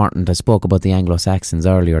most important. I spoke about the Anglo-Saxons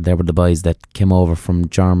earlier. They were the boys that came over from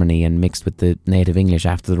Germany and mixed with the native English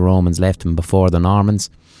after the Romans left them, before the Normans.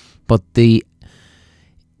 But the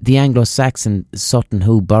Anglo-Saxon Sutton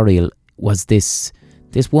Hoo burial was this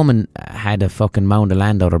woman had a fucking mound of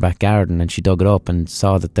land out her back garden, and she dug it up and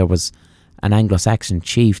saw that there was an Anglo-Saxon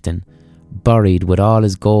chieftain buried with all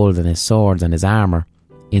his gold and his swords and his armour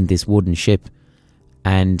in this wooden ship.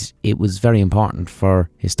 And it was very important for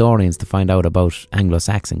historians to find out about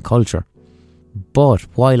Anglo-Saxon culture. But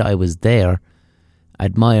while I was there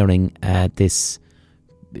admiring this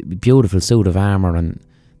beautiful suit of armour and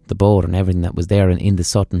the boat and everything that was there in the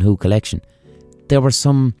Sutton Hoo collection, there were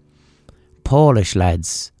some Polish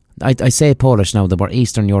lads. I say Polish now, they were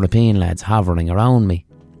Eastern European lads hovering around me.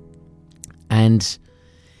 And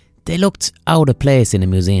they looked out of place in a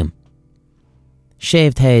museum.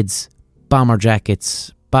 Shaved heads, bomber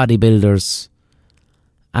jackets, bodybuilders.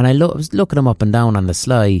 And I was looking them up and down on the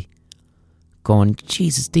sly, going,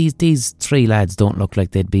 Jesus, these 3 lads don't look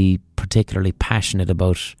like they'd be particularly passionate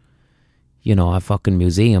about, a fucking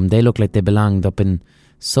museum. They look like they belonged up in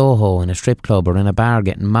Soho in a strip club or in a bar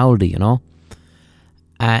getting mouldy,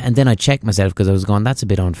 And then I checked myself because I was going, that's a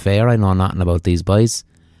bit unfair. I know nothing about these boys.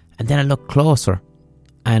 And then I looked closer,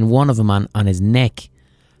 and one of them on his neck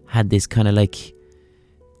had this kind of like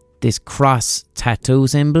this cross tattoo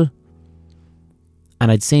symbol,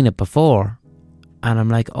 and I'd seen it before, and I'm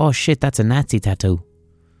like, oh shit, that's a Nazi tattoo.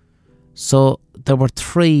 So there were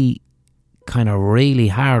 3 kind of really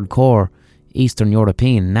hardcore Eastern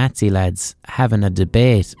European Nazi lads having a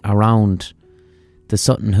debate around the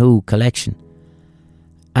Sutton Hoo collection.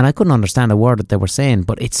 And I couldn't understand a word that they were saying,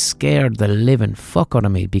 but it scared the living fuck out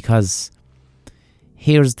of me, because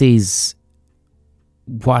here's these,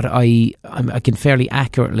 what I can fairly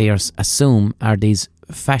accurately assume are these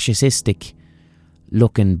fascistic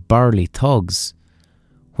looking burly thugs,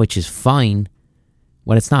 which is fine.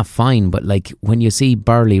 Well, it's not fine, but like when you see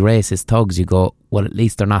burly racist thugs, you go, well, at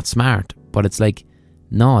least they're not smart. But it's like,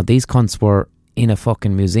 no, these cunts were in a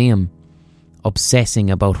fucking museum obsessing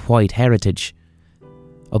about white heritage,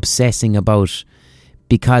 obsessing about,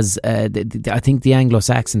 because I think the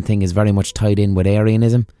Anglo-Saxon thing is very much tied in with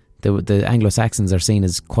Aryanism. The Anglo-Saxons are seen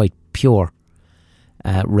as quite pure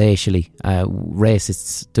racially.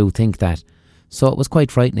 Racists do think that. So it was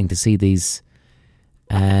quite frightening to see these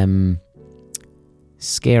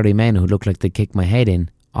scary men who looked like they'd kick my head in,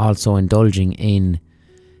 also indulging in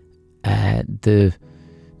the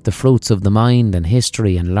fruits of the mind and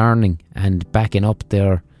history and learning, and backing up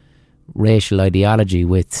their racial ideology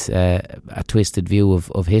with a twisted view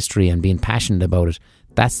of history and being passionate about it.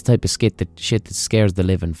 That's the type of shit that scares the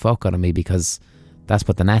living fuck out of me, because that's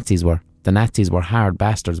what the Nazis were. The Nazis were hard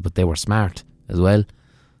bastards, but they were smart as well.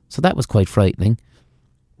 So that was quite frightening.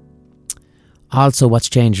 Also, what's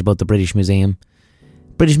changed about the British Museum?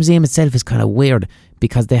 British Museum itself is kind of weird,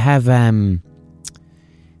 because they have the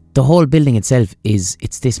whole building itself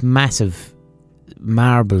it's this massive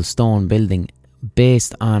marble stone building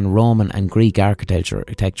based on Roman and Greek architecture.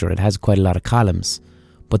 It has quite a lot of columns.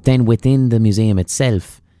 But then within the museum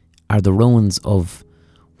itself are the ruins of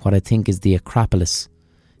what I think is the Acropolis.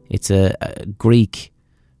 It's a Greek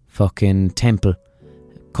fucking temple.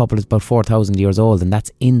 Couple is about 4,000 years old, and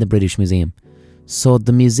that's in the British Museum. So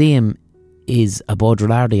the museum is a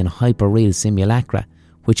Baudrillardian hyper-real simulacra,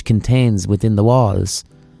 which contains within the walls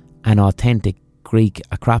an authentic Greek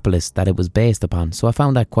Acropolis that it was based upon. So I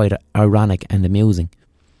found that quite ironic and amusing.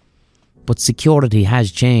 But security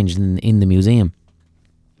has changed in the museum.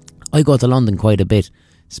 I go to London quite a bit,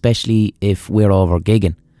 especially if we're over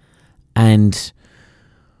gigging. And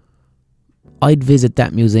I'd visit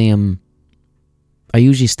that museum. I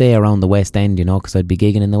usually stay around the West End, because I'd be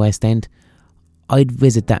gigging in the West End. I'd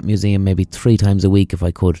visit that museum maybe 3 times a week if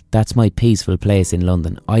I could. That's my peaceful place in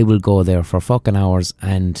London. I will go there for fucking hours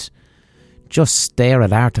and just stare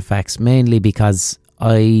at artefacts, mainly because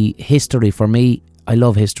history for me, I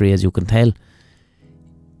love history, as you can tell.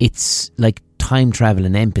 It's like time travel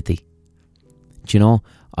and empathy.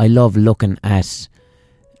 I love looking at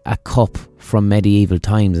a cup from medieval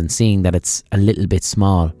times and seeing that it's a little bit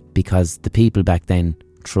small, because the people back then,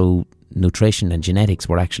 through nutrition and genetics,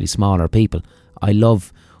 were actually smaller people. I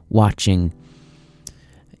love watching,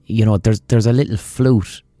 there's a little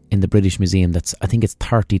flute in the British Museum that's, I think it's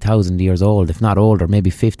 30,000 years old, if not older, maybe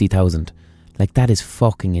 50,000. Like, that is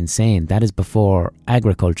fucking insane. That is before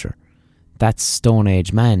agriculture. That's Stone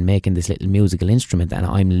Age man making this little musical instrument, and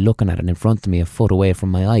I'm looking at it in front of me, a foot away from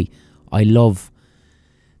my eye. I love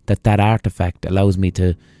that artefact allows me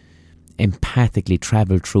to empathically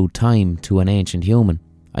travel through time to an ancient human.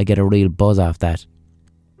 I get a real buzz off that.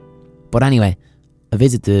 But anyway, I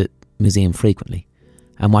visit the museum frequently,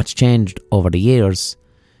 and what's changed over the years,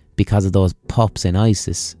 because of those pups in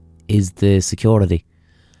ISIS, is the security.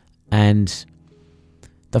 And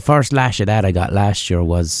the first lash of that I got last year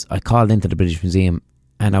was, I called into the British Museum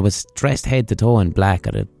and I was dressed head to toe in black.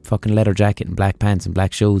 I had a fucking leather jacket and black pants and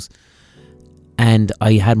black shoes. And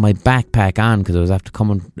I had my backpack on because I was after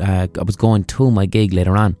coming, I was going to my gig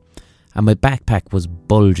later on. And my backpack was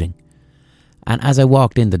bulging. And as I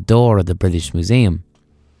walked in the door of the British Museum,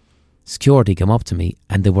 security came up to me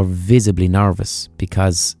and they were visibly nervous,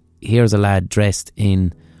 because here's a lad dressed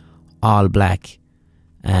in all black.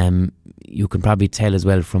 You can probably tell as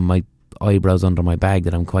well from my eyebrows under my bag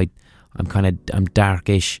that I'm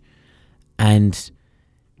darkish. And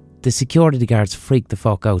the security guards freaked the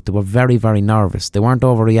fuck out. They were very, very nervous. They weren't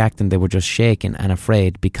overreacting, they were just shaking and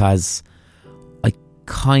afraid, because I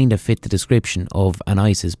kind of fit the description of an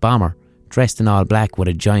ISIS bomber, dressed in all black with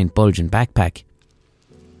a giant bulging backpack.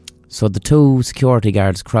 So the 2 security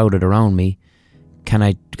guards crowded around me.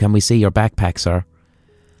 Can we see your backpack, sir?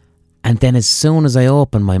 And then as soon as I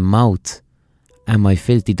opened my mouth and my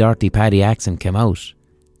filthy, dirty Paddy accent came out,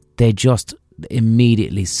 they just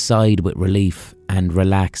immediately sighed with relief and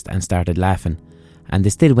relaxed and started laughing. And they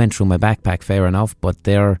still went through my backpack, fair enough, but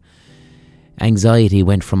their anxiety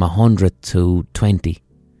went from 100 to 20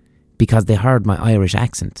 because they heard my Irish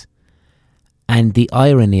accent. And the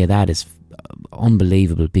irony of that is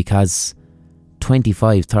unbelievable, because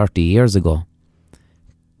 25, 30 years ago,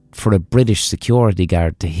 for a British security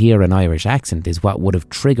guard to hear an Irish accent is what would have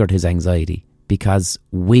triggered his anxiety, because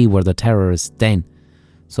we were the terrorists then.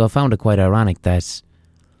 So I found it quite ironic that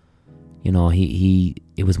You know,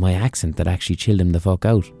 it was my accent that actually chilled him the fuck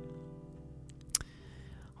out.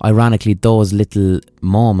 Ironically, those little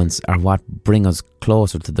moments are what bring us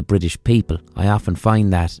closer to the British people. I often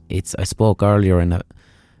find that I spoke earlier in a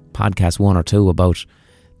podcast 1 or 2 about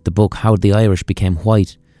the book How the Irish Became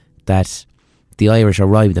White, that the Irish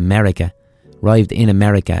arrived in America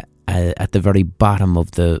at the very bottom of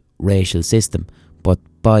the racial system, but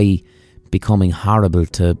by becoming horrible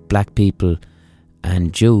to black people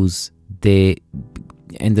and Jews, they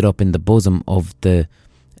ended up in the bosom of the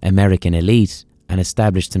American elite and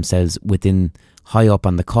established themselves high up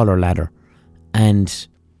on the colour ladder. And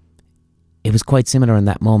it was quite similar in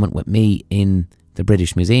that moment with me in the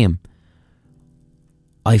British Museum.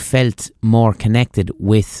 I felt more connected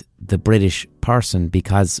with the British person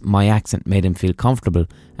because my accent made him feel comfortable,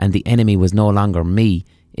 and the enemy was no longer me,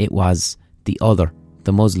 it was the other,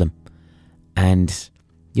 the Muslim. And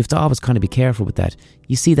you have to always kind of be careful with that.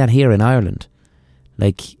 You see that here in Ireland.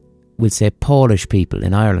 Like, we'll say Polish people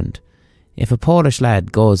in Ireland. If a Polish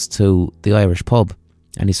lad goes to the Irish pub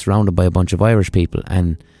and he's surrounded by a bunch of Irish people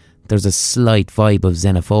and there's a slight vibe of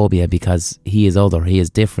xenophobia because he is other, he is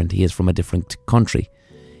different, he is from a different country.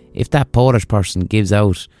 If that Polish person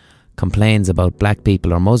complains about black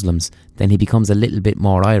people or Muslims, then he becomes a little bit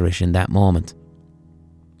more Irish in that moment.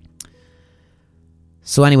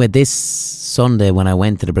 So anyway, this Sunday when I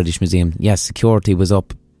went to the British Museum, yes, security was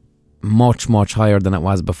up much, much higher than it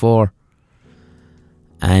was before.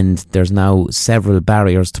 And there's now several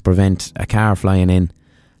barriers to prevent a car flying in,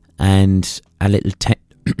 and a little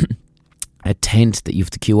a tent that you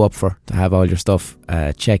have to queue up for to have all your stuff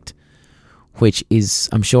checked, which is,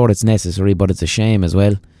 I'm sure it's necessary, but it's a shame as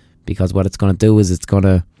well, because what it's going to do is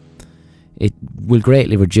it will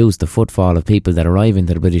greatly reduce the footfall of people that arrive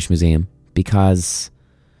into the British Museum, because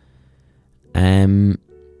who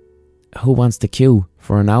wants to queue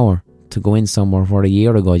for an hour to go in somewhere where a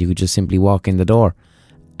year ago you could just simply walk in the door?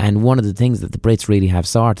 And one of the things that the Brits really have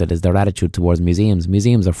sorted is their attitude towards museums.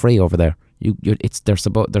 Museums are free over there. They're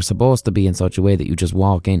supposed to be in such a way that you just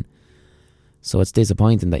walk in. So it's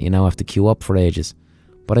disappointing that you now have to queue up for ages.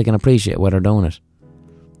 But I can appreciate why they're doing it.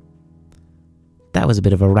 That was a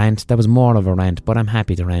bit of a rant. That was more of a rant, but I'm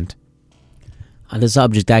happy to rant. On the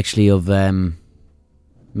subject actually of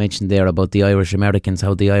mentioned there about the Irish Americans,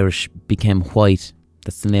 how the Irish became white.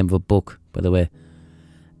 That's the name of a book, by the way,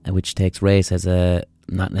 which takes race as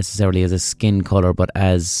not necessarily as a skin colour, but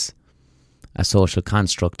as a social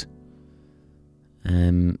construct.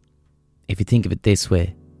 If you think of it this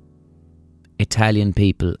way, Italian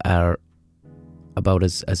people are about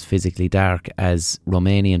as physically dark as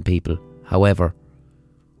Romanian people. However,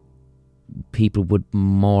 people would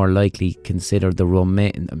more likely consider the Roma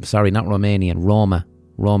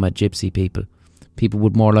gypsy people. People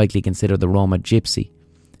would more likely consider the Roma gypsy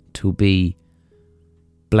to be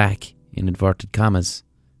black, in inverted commas,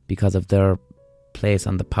 because of their place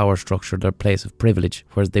on the power structure, their place of privilege,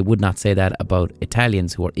 whereas they would not say that about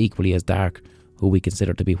Italians, who are equally as dark, who we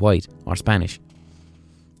consider to be white or Spanish.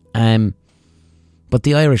 But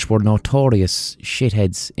the Irish were notorious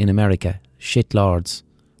shitheads in America, shitlords,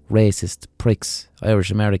 racist pricks,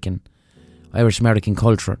 Irish American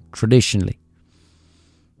culture, traditionally,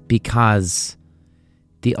 because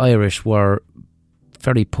the Irish were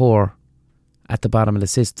very poor, at the bottom of the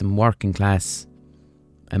system, working class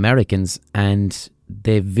Americans, and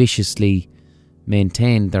they viciously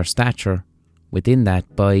maintained their stature within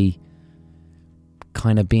that by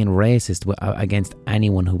kind of being racist against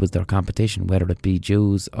anyone who was their competition, whether it be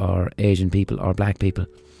Jews or Asian people or black people.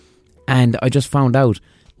 And I just found out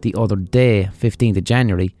the other day, 15th of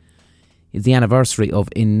January, is the anniversary of,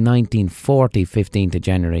 in 1940, 15th of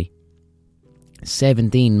January,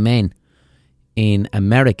 17 men in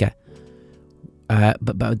America,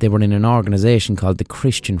 but they were in an organisation called the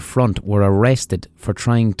Christian Front, were arrested for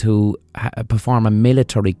trying to perform a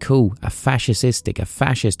military coup, a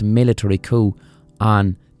fascist military coup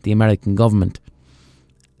on the American government.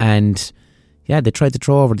 And yeah, they tried to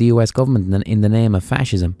throw over the US government in the name of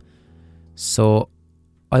fascism. So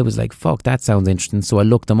I was like, fuck, that sounds interesting. So I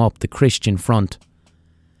looked them up. The Christian Front,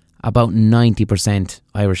 about 90%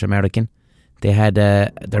 Irish American. They had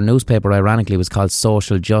their newspaper, ironically, was called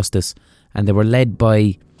Social Justice, and they were led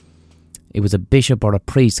by, it was a bishop or a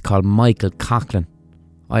priest called Michael Coughlin,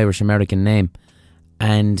 Irish American name,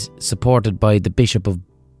 and supported by the Bishop of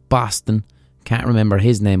Boston. Can't remember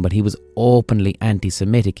his name, but he was openly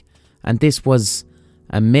anti-Semitic. And this was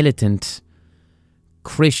a militant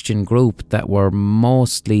Christian group that were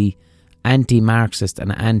mostly anti-Marxist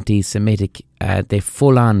and anti-Semitic. They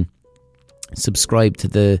full-on subscribed to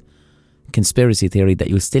the conspiracy theory that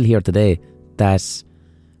you'll still hear today, that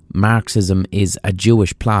Marxism is a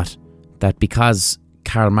Jewish plot, that because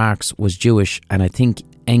Karl Marx was Jewish, and I think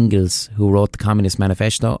Engels, who wrote the Communist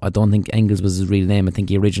Manifesto, I don't think Engels was his real name, I think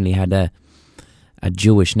he originally had a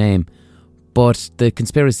Jewish name, but the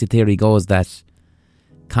conspiracy theory goes that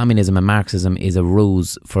communism and Marxism is a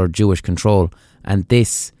ruse for Jewish control, and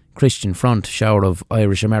this Christian Front, shower of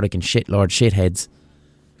Irish American shitlord shitheads,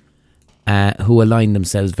 who aligned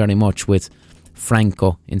themselves very much with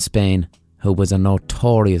Franco in Spain, who was a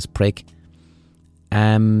notorious prick.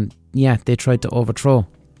 They tried to overthrow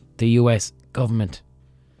the US government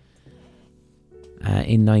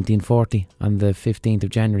in 1940 on the 15th of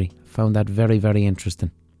January. Found that very, very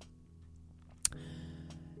interesting.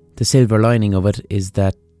 The silver lining of it is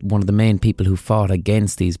that one of the main people who fought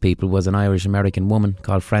against these people was an Irish American woman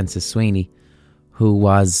called Frances Sweeney, who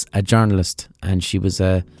was a journalist, and she was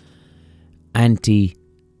a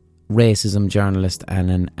anti-racism journalist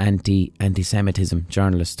and an anti-Semitism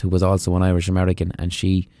journalist who was also an Irish American, and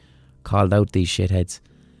she called out these shitheads.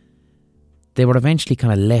 They were eventually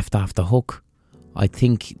kind of left off the hook. I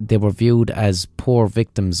think they were viewed as poor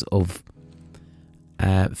victims of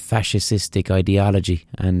fascistic ideology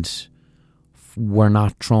and were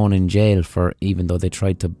not thrown in jail for, even though they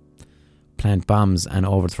tried to plant bombs and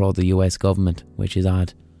overthrow the US government, which is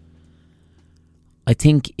odd. I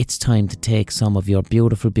think it's time to take some of your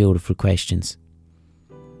beautiful, beautiful questions.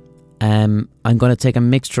 I'm going to take a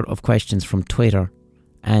mixture of questions from Twitter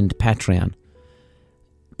and Patreon,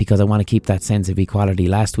 because I want to keep that sense of equality.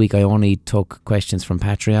 Last week I only took questions from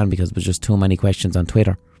Patreon because there was just too many questions on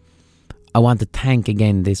Twitter. I want to thank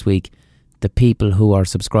again this week the people who are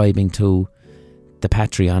subscribing to the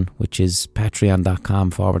Patreon, which is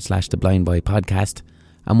patreon.com/The Blind Boy Podcast.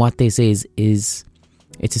 And what this is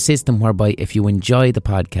it's a system whereby if you enjoy the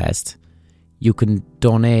podcast, you can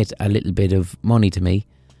donate a little bit of money to me.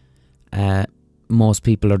 Most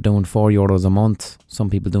people are doing €4 a month, some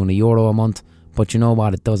people doing €1 a month, but you know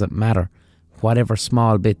what, it doesn't matter. Whatever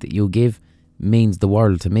small bit that you give means the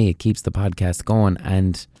world to me. It keeps the podcast going,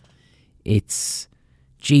 and it's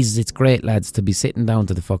great, lads, to be sitting down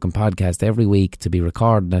to the fucking podcast every week, to be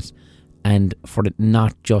recording it, and for it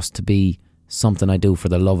not just to be something I do for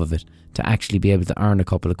the love of it, to actually be able to earn a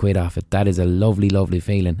couple of quid off it. That is a lovely, lovely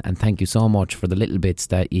feeling, and thank you so much for the little bits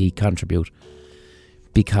that you contribute,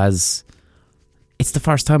 because it's the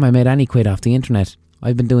first time I made any quid off the internet.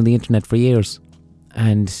 I've been doing the internet for years,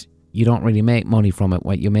 and you don't really make money from it.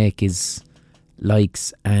 What you make is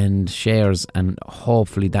likes and shares, and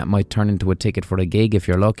hopefully that might turn into a ticket for a gig if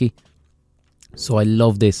you're lucky. So I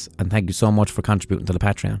love this, and thank you so much for contributing to the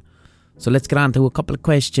Patreon. So let's get on to a couple of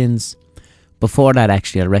questions. Before that,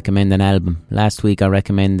 actually, I'll recommend an album. Last week I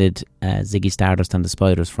recommended Ziggy Stardust and the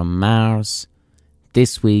Spiders from Mars.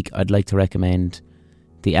 This week I'd like to recommend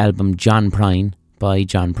the album John Prine by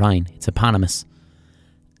John Prine. It's eponymous.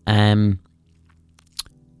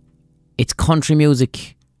 It's country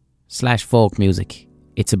music / folk music.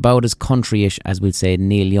 It's about as country-ish as we'll say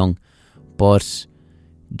Neil Young, but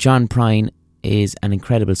John Prine is an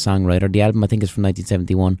incredible songwriter. The album, I think, is from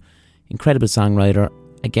 1971. Incredible songwriter.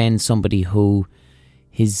 Again, somebody who,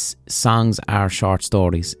 his songs are short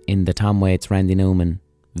stories in the Tom Waits, Randy Newman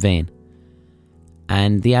vein.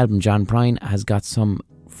 And the album John Prine has got some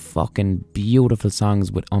fucking beautiful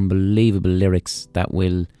songs with unbelievable lyrics that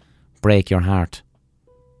will break your heart.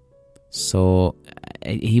 So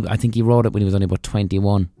I think he wrote it when he was only about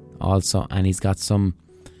 21 also, and he's got some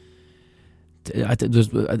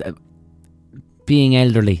being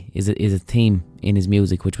elderly is a theme in his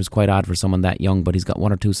music, which was quite odd for someone that young, but he's got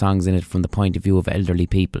 1 or 2 songs in it from the point of view of elderly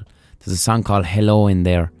people. There's a song called Hello in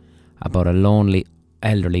there about a lonely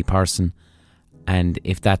elderly person, and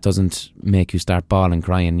if that doesn't make you start bawling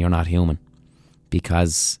crying, you're not human,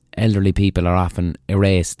 because elderly people are often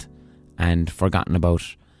erased and forgotten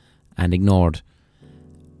about and ignored,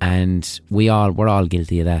 and we're all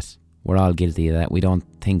guilty of that. We're all guilty of that. We don't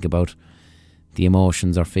think about the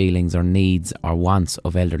emotions or feelings or needs or wants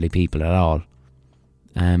of elderly people at all.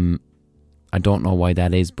 I don't know why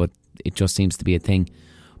that is, but it just seems to be a thing.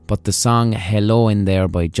 But the song Hello in There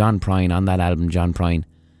by John Prine on that album John Prine,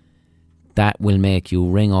 that will make you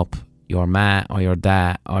ring up your ma or your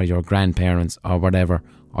dad or your grandparents or whatever,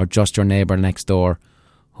 or just your neighbour next door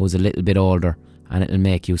who's a little bit older, and it'll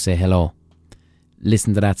make you say hello.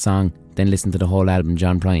 Listen to that song, then listen to the whole album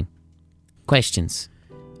John Prine. Questions.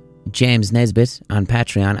 James Nesbitt on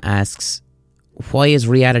Patreon asks, why is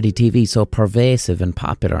reality TV so pervasive and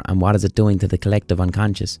popular, and what is it doing to the collective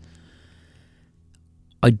unconscious?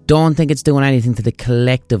 I don't think it's doing anything to the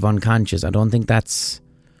collective unconscious. I don't think that's...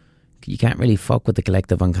 You can't really fuck with the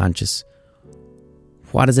collective unconscious.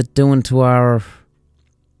 What is it doing to our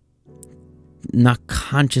not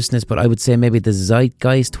consciousness, but I would say maybe the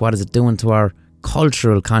zeitgeist. What is it doing to our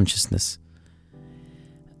cultural consciousness?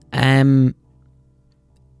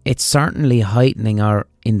 It's certainly heightening our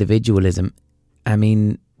individualism. I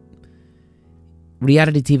mean,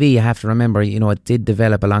 reality TV, you have to remember, it did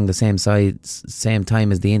develop along the same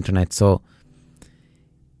time as the internet, so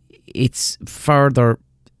it's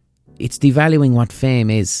devaluing what fame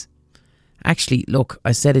is. Actually, look,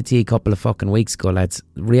 I said it to you a couple of fucking weeks ago, lads.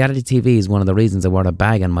 Reality TV is one of the reasons I wore a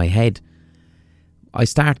bag on my head. I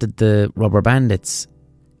started the Rubber Bandits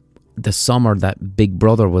the summer that Big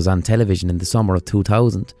Brother was on television, in the summer of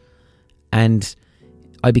 2000, and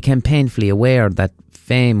I became painfully aware that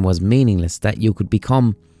fame was meaningless, that you could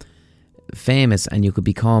become famous and you could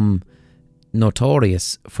become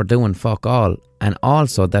notorious for doing fuck all, and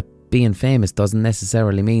also that being famous doesn't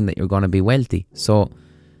necessarily mean that you're going to be wealthy. So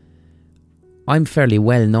I'm fairly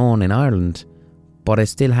well known in Ireland, but I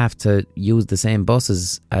still have to use the same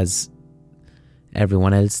buses as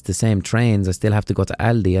everyone else, the same trains. I still have to go to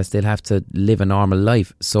Aldi. I still have to live a normal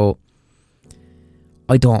life. So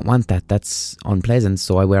I don't want that. That's unpleasant.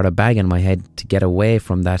 So I wear a bag on my head to get away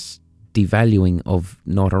from that devaluing of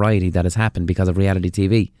notoriety that has happened because of reality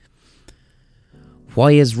TV.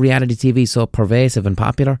 Why is reality TV so pervasive and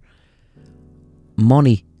popular?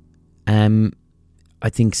 Money. I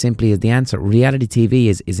think simply is the answer. Reality TV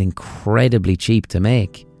is incredibly cheap to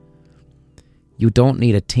make. You don't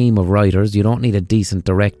need a team of writers. You don't need a decent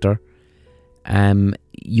director. The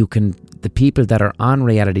people that are on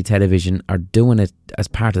reality television are doing it as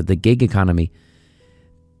part of the gig economy.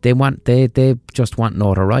 They just want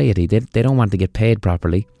notoriety. They don't want to get paid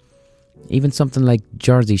properly. Even something like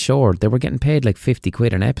Jersey Shore, they were getting paid like 50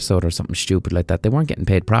 quid an episode or something stupid like that. They weren't getting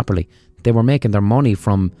paid properly. They were making their money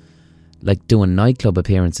from like doing nightclub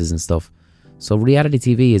appearances and stuff. So reality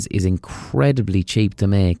TV is incredibly cheap to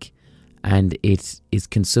make, and it is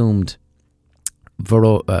consumed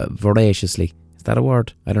voraciously. Is that a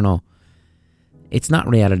word? I don't know. It's not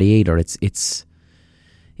reality either. It's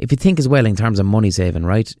if you think as well in terms of money saving,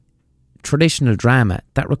 right? Traditional drama,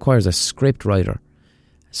 that requires a script writer.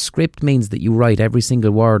 Script means that you write every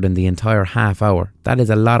single word in the entire half hour. That is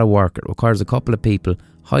a lot of work. It requires a couple of people,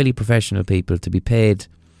 highly professional people, to be paid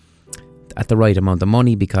at the right amount of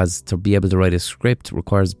money, because to be able to write a script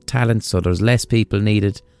requires talent, so there's less people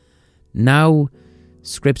needed. Now,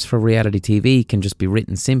 scripts for reality TV can just be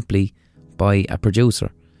written simply by a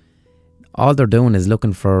producer. All they're doing is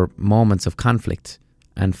looking for moments of conflict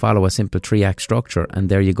and follow a simple 3-act structure, and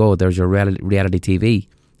there you go, there's your reality TV.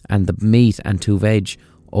 And the meat and two veg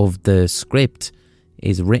of the script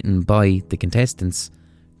is written by the contestants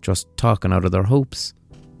just talking out of their hoops.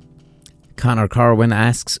 Connor Corwin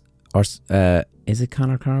asks, or is it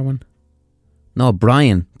Connor Corwin? No,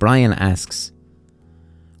 Brian. Brian asks,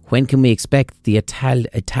 when can we expect the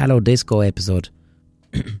Italo Disco episode?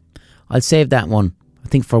 I'll save that one, I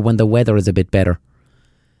think, for when the weather is a bit better.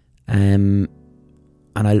 And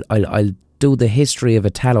I'll do the history of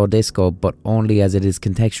Italo Disco, but only as it is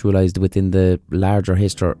contextualised within the larger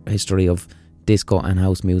history of disco and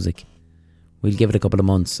house music. We'll give it a couple of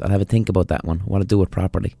months. I'll have a think about that one. I want to do it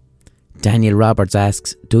properly. Daniel Roberts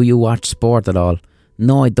asks, do you watch sport at all?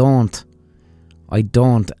 No, I don't.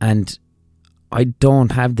 And I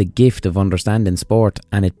don't have the gift of understanding sport,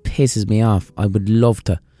 and it pisses me off. I would love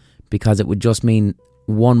to, because it would just mean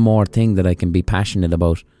one more thing that I can be passionate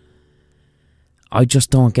about. I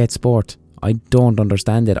just don't get sport. I don't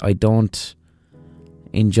understand it. I don't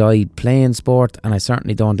enjoy playing sport, and I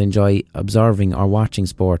certainly don't enjoy observing or watching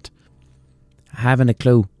sport. Haven't a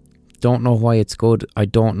clue. Don't know why it's good. I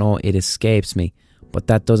don't know. It escapes me. But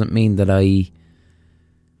that doesn't mean that I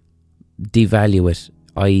devalue it.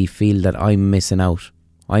 I feel that I'm missing out.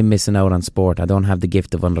 I'm missing out on sport. I don't have the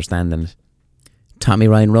gift of understanding it. Tommy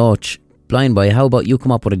Ryan Roach, Blind Boy, how about you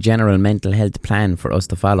come up with a general mental health plan for us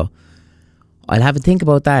to follow? I'll have a think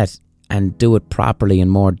about that and do it properly in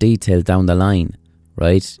more detail down the line,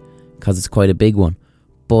 right? Because it's quite a big one.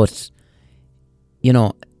 But, you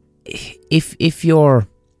know, if you're,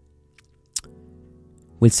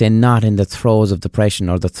 we'll say, not in the throes of depression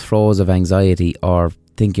or the throes of anxiety, or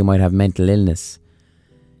think you might have mental illness,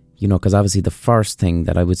 you know, because obviously the first thing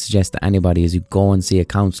that I would suggest to anybody is you go and see a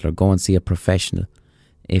counsellor, go and see a professional.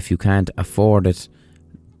 If you can't afford it,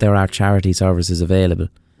 there are charity services available.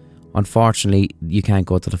 Unfortunately, you can't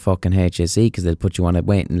go to the fucking HSE because they'll put you on a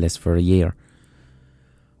waiting list for a year.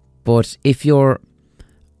 But if you're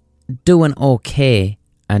doing okay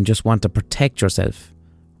and just want to protect yourself,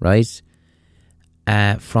 right,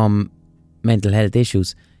 from mental health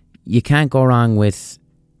issues, you can't go wrong with,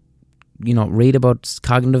 you know, read about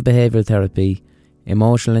cognitive behavioural therapy,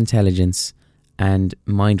 emotional intelligence, and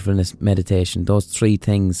mindfulness meditation. Those three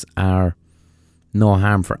things are no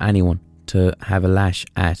harm for anyone to have a lash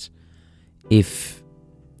at. If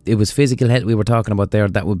it was physical health we were talking about there,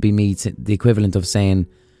 that would be me, the equivalent of saying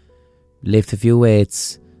lift a few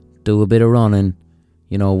weights, do a bit of running,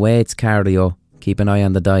 weights, cardio, keep an eye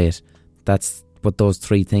on the diet. That's what those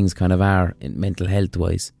three things kind of are in mental health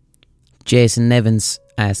wise. Jason Nevins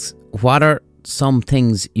asks, what are some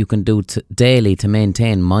things you can do daily to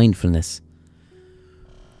maintain mindfulness?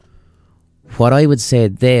 What I would say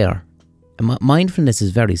there, mindfulness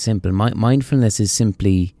is very simple. Mindfulness is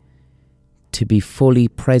simply to be fully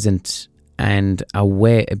present and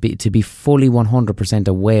aware, to be fully 100%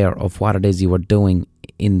 aware of what it is you are doing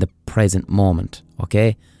in the present moment,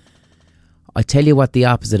 okay? I tell you what the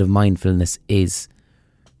opposite of mindfulness is.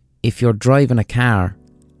 If you're driving a car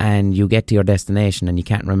and you get to your destination and you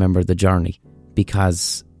can't remember the journey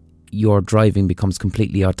because your driving becomes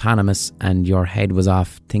completely autonomous and your head was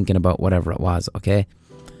off thinking about whatever it was, okay?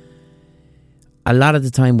 A lot of the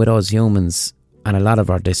time with us humans, and a lot of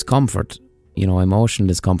our discomfort, emotional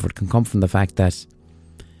discomfort, can come from the fact that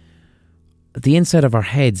the inside of our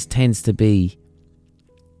heads tends to be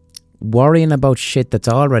worrying about shit that's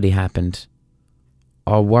already happened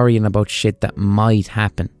or worrying about shit that might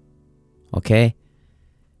happen, okay?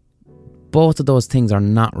 Both of those things are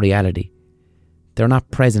not reality. They're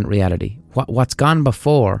not present reality. What's gone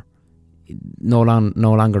before no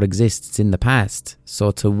longer exists. It's in the past.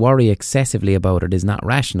 So to worry excessively about it is not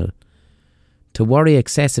rational. To worry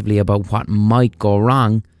excessively about what might go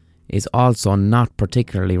wrong is also not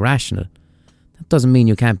particularly rational. That doesn't mean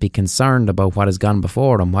you can't be concerned about what has gone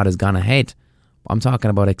before and what has gone ahead. I'm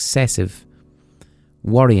talking about excessive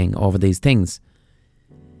worrying over these things.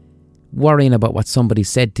 Worrying about what somebody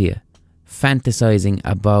said to you. Fantasizing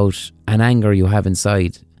about an anger you have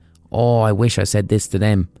inside. Oh, I wish I said this to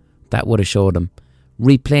them. That would have showed them.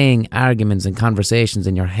 Replaying arguments and conversations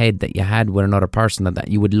in your head that you had with another person that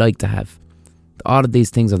you would like to have. All of these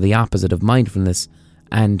things are the opposite of mindfulness.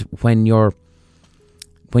 And when your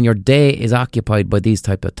day is occupied by these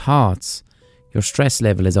type of thoughts, your stress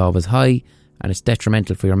level is always high and it's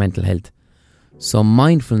detrimental for your mental health. So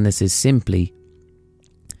mindfulness is simply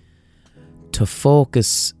to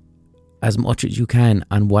focus as much as you can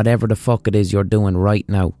on whatever the fuck it is you're doing right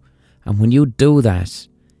now. And when you do that,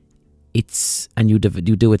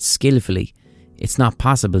 you do it skillfully, it's not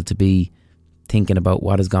possible to be thinking about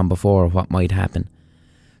what has gone before or what might happen.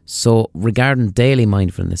 So regarding daily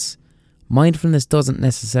mindfulness doesn't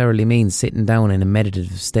necessarily mean sitting down in a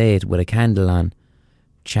meditative state with a candle on,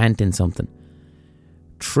 chanting something.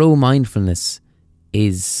 True mindfulness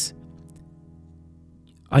is,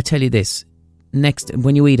 I tell you this,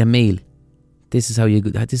 when you eat a meal, this is how you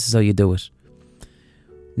do it.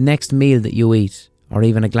 Next meal that you eat, or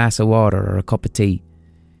even a glass of water or a cup of tea,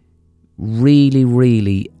 really,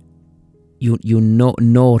 really,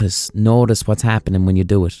 notice what's happening when you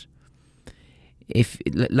do it. If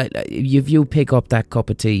you pick up that cup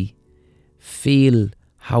of tea, feel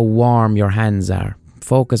how warm your hands are.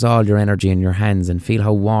 Focus all your energy in your hands and feel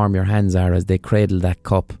how warm your hands are as they cradle that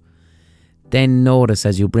cup. Then notice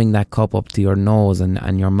as you bring that cup up to your nose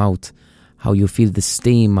and your mouth, how you feel the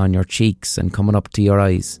steam on your cheeks and coming up to your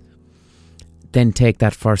eyes. Then take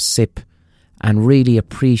that first sip and really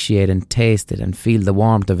appreciate and taste it and feel the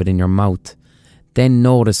warmth of it in your mouth. Then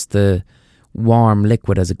notice the warm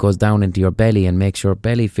liquid as it goes down into your belly and makes your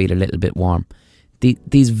belly feel a little bit warm.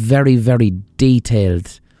 These very, very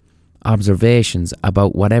detailed observations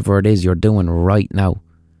about whatever it is you're doing right now,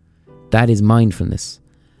 that is mindfulness.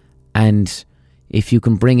 And if you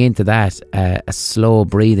can bring into that a slow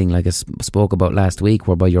breathing, like I spoke about last week,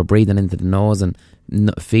 whereby you're breathing into the nose and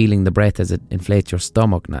feeling the breath as it inflates your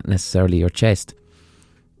stomach, not necessarily your chest,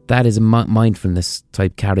 that is a mindfulness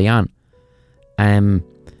type carry on.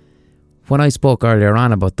 When I spoke earlier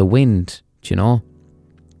on about the wind,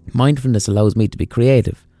 mindfulness allows me to be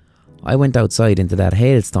creative. I went outside into that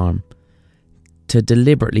hailstorm to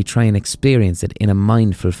deliberately try and experience it in a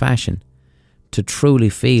mindful fashion, to truly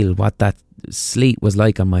feel what that sleet was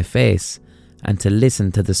like on my face and to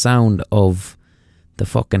listen to the sound of the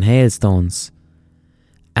fucking hailstones.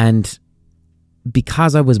 And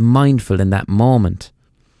because I was mindful in that moment,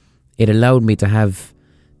 it allowed me to have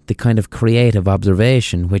the kind of creative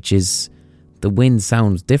observation, which is the wind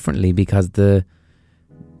sounds differently because the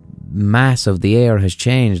mass of the air has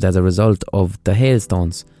changed as a result of the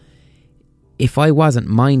hailstones. If I wasn't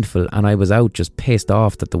mindful and I was out just pissed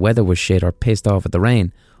off that the weather was shit or pissed off at the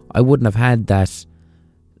rain, I wouldn't have had that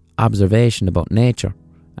observation about nature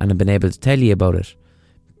and have been able to tell you about it.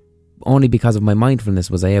 Only because of my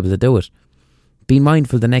mindfulness was I able to do it. Be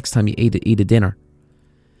mindful the next time you eat a dinner.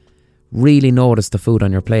 Really notice the food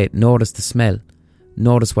on your plate. Notice the smell.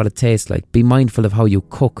 Notice what it tastes like. Be mindful of how you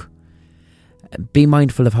cook. Be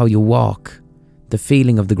mindful of how you walk. The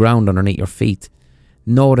feeling of the ground underneath your feet.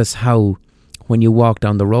 Notice how, when you walk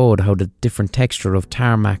down the road, how the different texture of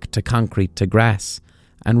tarmac to concrete to grass.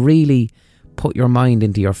 And really put your mind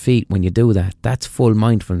into your feet when you do that. That's full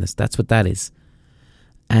mindfulness. That's what that is.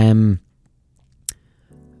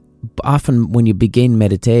 Often when you begin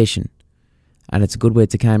meditation, and it's a good way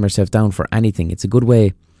to calm yourself down for anything. It's a good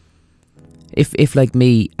way. If like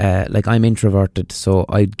me, like I'm introverted, so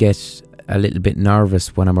I'd get a little bit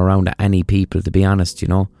nervous when I'm around any people, to be honest, you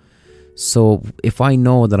know. So if I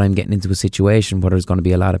know that I'm getting into a situation where there's going to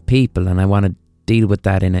be a lot of people and I want to deal with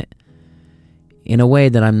that in a way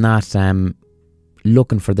that I'm not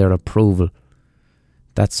looking for their approval,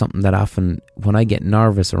 that's something that often, when I get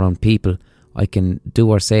nervous around people, I can do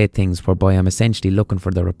or say things whereby I'm essentially looking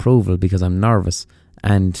for their approval because I'm nervous.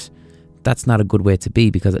 And that's not a good way to be,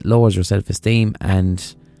 because it lowers your self-esteem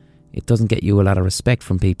and it doesn't get you a lot of respect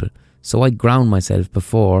from people. So I ground myself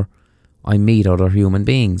before I meet other human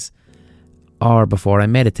beings or before I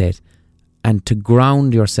meditate. And to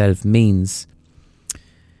ground yourself means,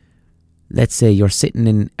 let's say you're sitting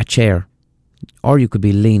in a chair, or you could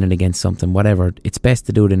be leaning against something, whatever. It's best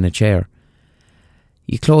to do it in a chair.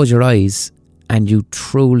 You close your eyes and you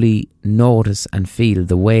truly notice and feel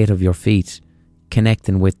the weight of your feet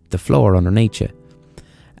connecting with the floor underneath you.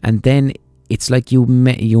 And then it's like you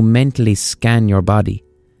mentally scan your body,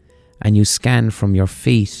 and you scan from your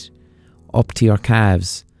feet up to your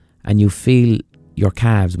calves, and you feel your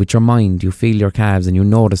calves with your mind. You feel your calves and you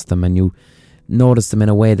notice them, and you notice them in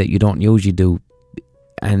a way that you don't usually do,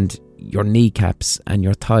 and your kneecaps and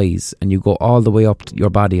your thighs, and you go all the way up to your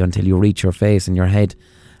body until you reach your face and your head,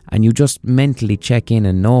 and you just mentally check in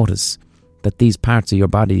and notice that these parts of your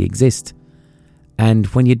body exist. And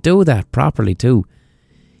when you do that properly too,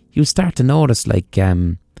 you'll start to notice like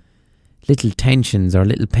little tensions or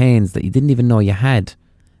little pains that you didn't even know you had,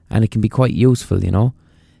 and it can be quite useful, you know.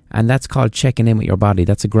 And that's called checking in with your body.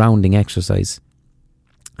 That's a grounding exercise,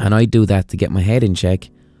 and I do that to get my head in check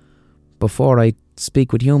before I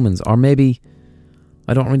speak with humans. Or maybe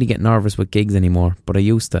I don't really get nervous with gigs anymore, but I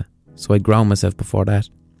used to, so I ground myself before that.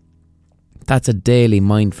 That's a daily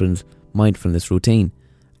mindfulness routine,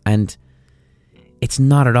 and it's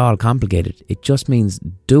not at all complicated. It just means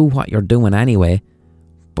do what you're doing anyway,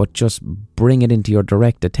 but just bring it into your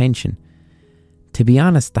direct attention. To be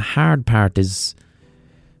honest, the hard part is,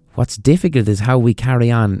 what's difficult is how we carry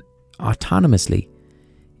on autonomously.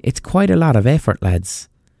 It's quite a lot of effort, lads,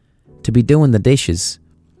 to be doing the dishes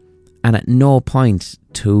and at no point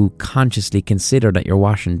to consciously consider that you're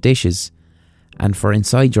washing dishes, and for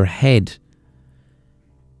inside your head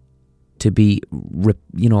to be,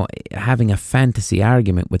 you know, having a fantasy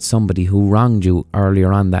argument with somebody who wronged you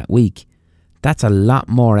earlier on that week. That's a lot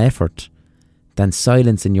more effort than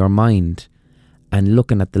silencing your mind and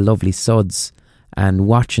looking at the lovely suds and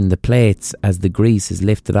watching the plates as the grease is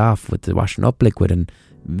lifted off with the washing up liquid, and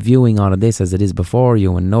viewing all of this as it is before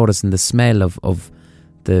you, and noticing the smell of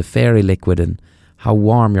the fairy liquid and how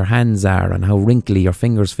warm your hands are and how wrinkly your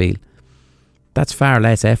fingers feel. That's far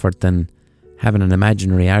less effort than having an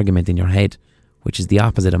imaginary argument in your head, which is the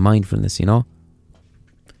opposite of mindfulness, you know.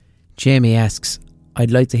 Jamie asks,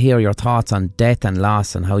 I'd like to hear your thoughts on death and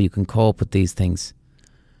loss and how you can cope with these things.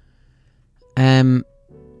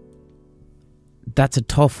 That's a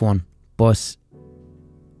tough one, but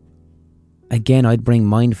again, I'd bring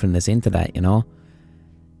mindfulness into that, you know.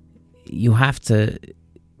 You have to...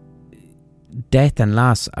 Death and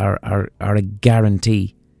loss are a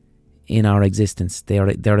guarantee in our existence.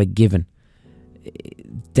 They're a given.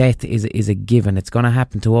 Death is a given. It's going to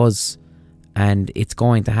happen to us, and it's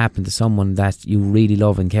going to happen to someone that you really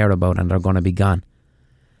love and care about, and they're going to be gone.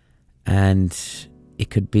 And it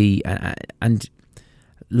could be, and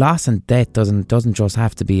loss and death doesn't just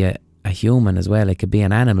have to be a human as well. It could be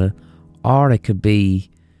an animal, or it could be,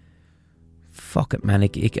 fuck it, man.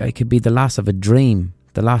 It could be the loss of a dream,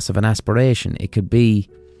 the loss of an aspiration. It could be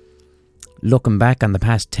looking back on the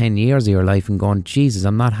past 10 years of your life and going, Jesus,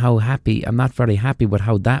 I'm not very happy with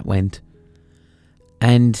how that went.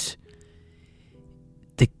 And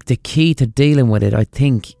the key to dealing with it, I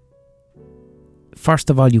think, first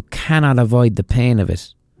of all, you cannot avoid the pain of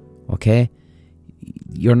it, okay?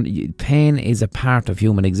 Pain is a part of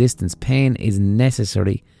human existence. Pain is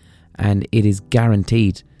necessary and it is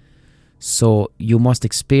guaranteed. So you must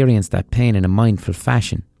experience that pain in a mindful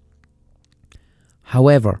fashion.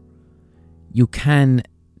 However,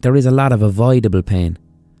 there is a lot of avoidable pain,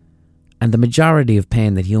 And the majority of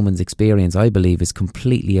pain that humans experience, I believe, is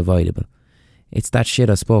completely avoidable. It's that shit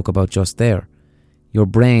I spoke about just there. Your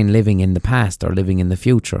brain living in the past or living in the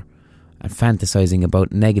future and fantasizing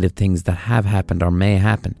about negative things that have happened or may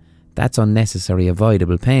happen. That's unnecessary,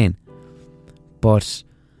 avoidable pain. But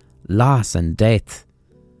loss and death,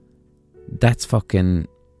 that's fucking...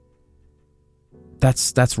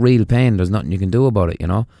 That's real pain. There's nothing you can do about it, you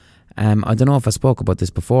know. I don't know if I spoke about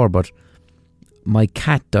this before, but my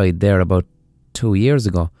cat died there about 2 years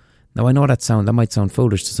ago. Now I know that might sound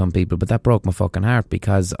foolish to some people, but that broke my fucking heart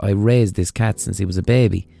because I raised this cat since he was a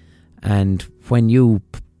baby. And when you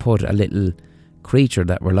put a little creature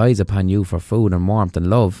that relies upon you for food and warmth and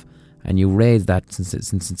love, and you raise that since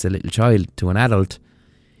it's a little child to an adult,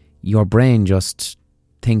 your brain just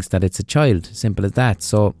thinks that it's a child. Simple as that.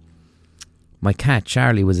 So my cat,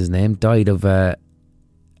 Charlie was his name, died of a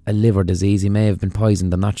liver disease. He may have been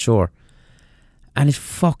poisoned, I'm not sure. And it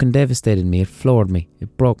fucking devastated me. It floored me.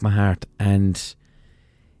 It broke my heart. And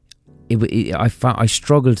I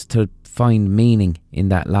struggled to find meaning in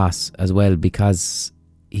that loss as well, because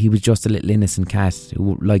he was just a little innocent cat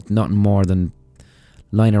who liked nothing more than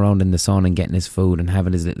lying around in the sun and getting his food and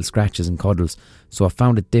having his little scratches and cuddles. So I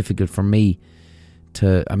found it difficult for me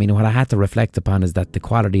to... I mean, what I had to reflect upon is that the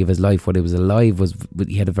quality of his life, when he was alive,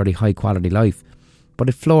 he had a very high quality life. But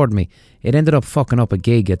it floored me. It ended up fucking up a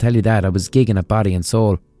gig, I tell you that. I was gigging at Body and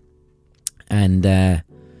Soul. And I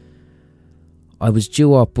was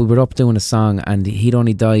due up. We were up doing a song, and he'd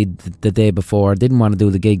only died the day before. I didn't want to do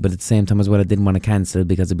the gig, but at the same time as well, I didn't want to cancel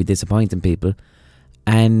because it'd be disappointing people.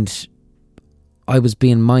 And I was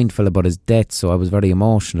being mindful about his death, so I was very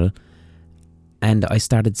emotional. And I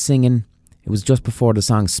started singing. It was just before the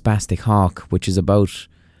song Spastic Hawk, which is about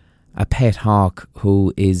a pet hawk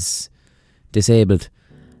who is disabled.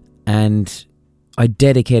 And I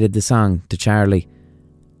dedicated the song to Charlie.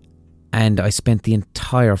 And I spent the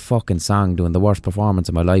entire fucking song doing the worst performance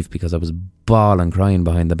of my life because I was bawling, crying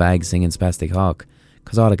behind the bag singing Spastic Hawk,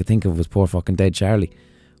 because all I could think of was poor fucking dead Charlie.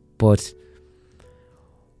 But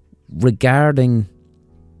regarding,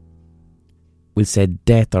 we'll say,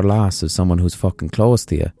 death or loss of someone who's fucking close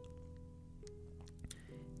to you,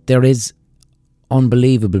 there is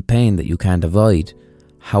unbelievable pain that you can't avoid.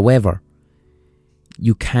 However,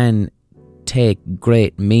 you can take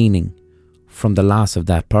great meaning from the loss of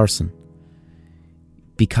that person,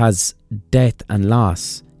 because death and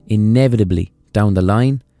loss, inevitably down the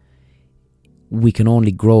line, we can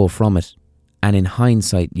only grow from it, and in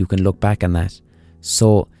hindsight you can look back on that.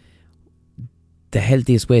 So the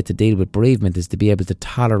healthiest way to deal with bereavement is to be able to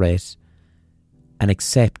tolerate and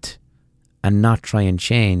accept and not try and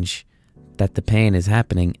change that the pain is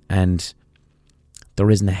happening, and there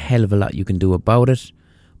isn't a hell of a lot you can do about it,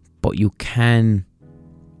 but you can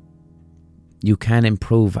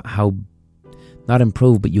improve how... Not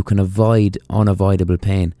improve, but you can avoid unavoidable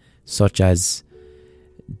pain, such as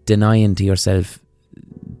denying to yourself,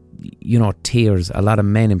 you know, tears. A lot of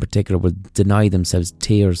men in particular will deny themselves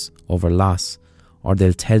tears over loss, or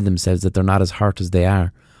they'll tell themselves that they're not as hurt as they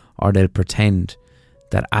are, or they'll pretend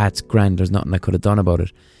that it's grand, there's nothing I could have done about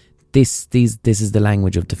it. This is the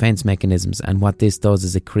language of defense mechanisms, and what this does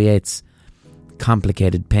is it creates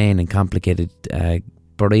complicated pain and complicated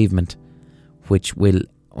bereavement, which will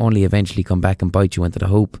only eventually come back and bite you into the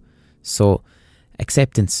hoop. So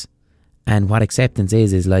acceptance, and what acceptance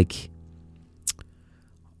is like,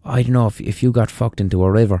 I don't know, if you got fucked into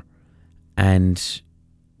a river and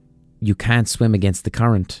you can't swim against the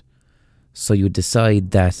current, so you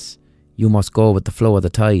decide that you must go with the flow of the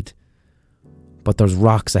tide, but there's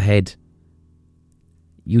rocks ahead.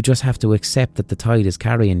 You just have to accept that the tide is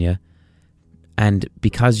carrying you, and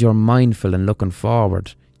because you're mindful and looking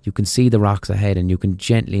forward, you can see the rocks ahead, and you can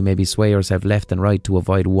gently maybe sway yourself left and right to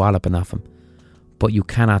avoid walloping off them. But you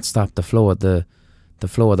cannot stop the flow of the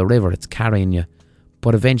river. It's carrying you.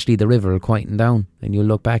 But eventually the river will quieten down, and you'll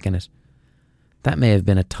look back in it. That may have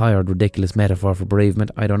been a tired, ridiculous metaphor for bereavement.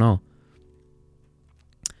 I don't know.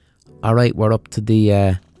 Alright, we're up to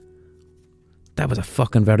the... that was a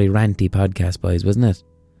fucking very ranty podcast, boys, wasn't it?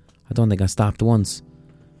 I don't think I stopped once.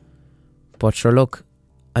 But sure, look,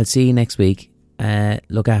 I'll see you next week.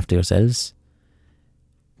 Look after yourselves.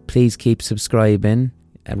 Please keep subscribing.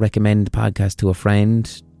 Recommend the podcast to a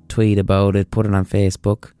friend. Tweet about it. Put it on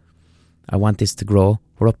Facebook. I want this to grow.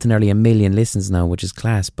 We're up to nearly 1 million listens now, which is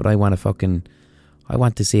class. But I want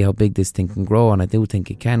to see how big this thing can grow, and I do think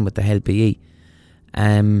it can with the help of ye.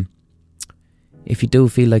 If you do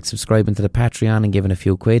feel like subscribing to the Patreon and giving a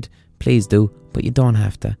few quid, please do. But you don't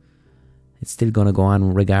have to. It's still going to go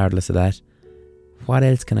on regardless of that. What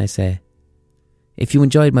else can I say? If you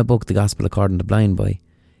enjoyed my book, The Gospel According to Blind Boy,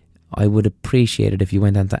 I would appreciate it if you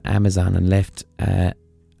went onto Amazon and left a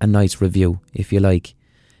nice review, if you like.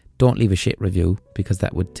 Don't leave a shit review, because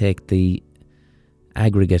that would take the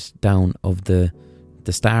aggregate down of the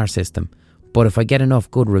star system. But if I get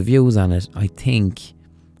enough good reviews on it, I think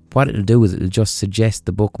what it'll do is it'll just suggest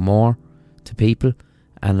the book more to people,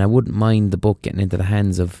 and I wouldn't mind the book getting into the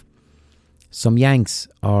hands of some Yanks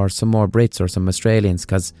or some more Brits or some Australians,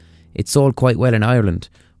 because it's sold quite well in Ireland,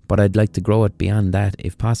 but I'd like to grow it beyond that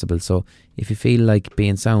if possible. So if you feel like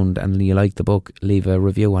being sound and you like the book, leave a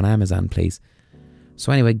review on Amazon, please.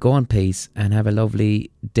 So anyway, go in peace and have a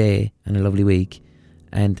lovely day and a lovely week,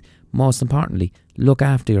 and most importantly, look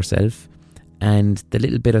after yourself. And the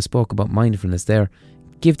little bit I spoke about mindfulness there,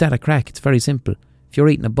 give that a crack. It's very simple. If you're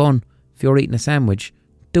eating a bun, if you're eating a sandwich,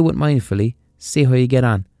 do it mindfully, see how you get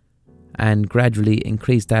on, and gradually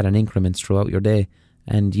increase that in increments throughout your day,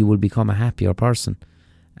 and you will become a happier person.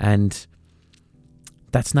 And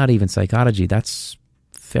that's not even psychology, that's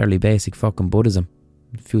fairly basic fucking Buddhism.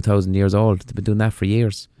 A few thousand years old, they've been doing that for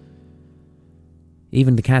years.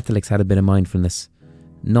 Even the Catholics had a bit of mindfulness.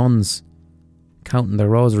 Nuns counting their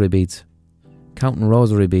rosary beads. Counting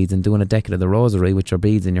rosary beads and doing a decade of the rosary, which are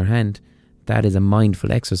beads in your hand, that is a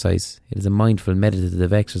mindful exercise. It is a mindful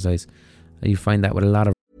meditative exercise. You find that with a lot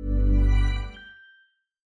of...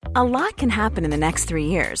 A lot can happen in the next 3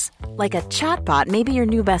 years. Like a chatbot may be your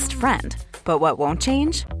new best friend. But what won't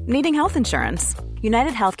change? Needing health insurance.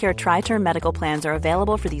 United Healthcare Tri-Term Medical Plans are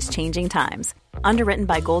available for these changing times. Underwritten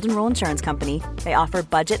by Golden Rule Insurance Company, they offer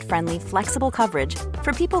budget-friendly, flexible coverage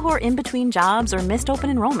for people who are in between jobs or missed open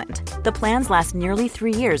enrollment. The plans last nearly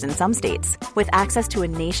 3 years in some states, with access to a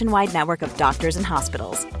nationwide network of doctors and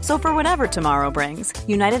hospitals. So for whatever tomorrow brings,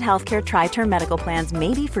 United Healthcare Tri-Term Medical Plans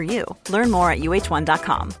may be for you. Learn more at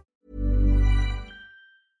uh1.com.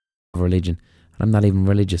 Religion. I'm not even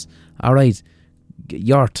religious. All right,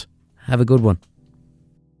 Yort, have a good one.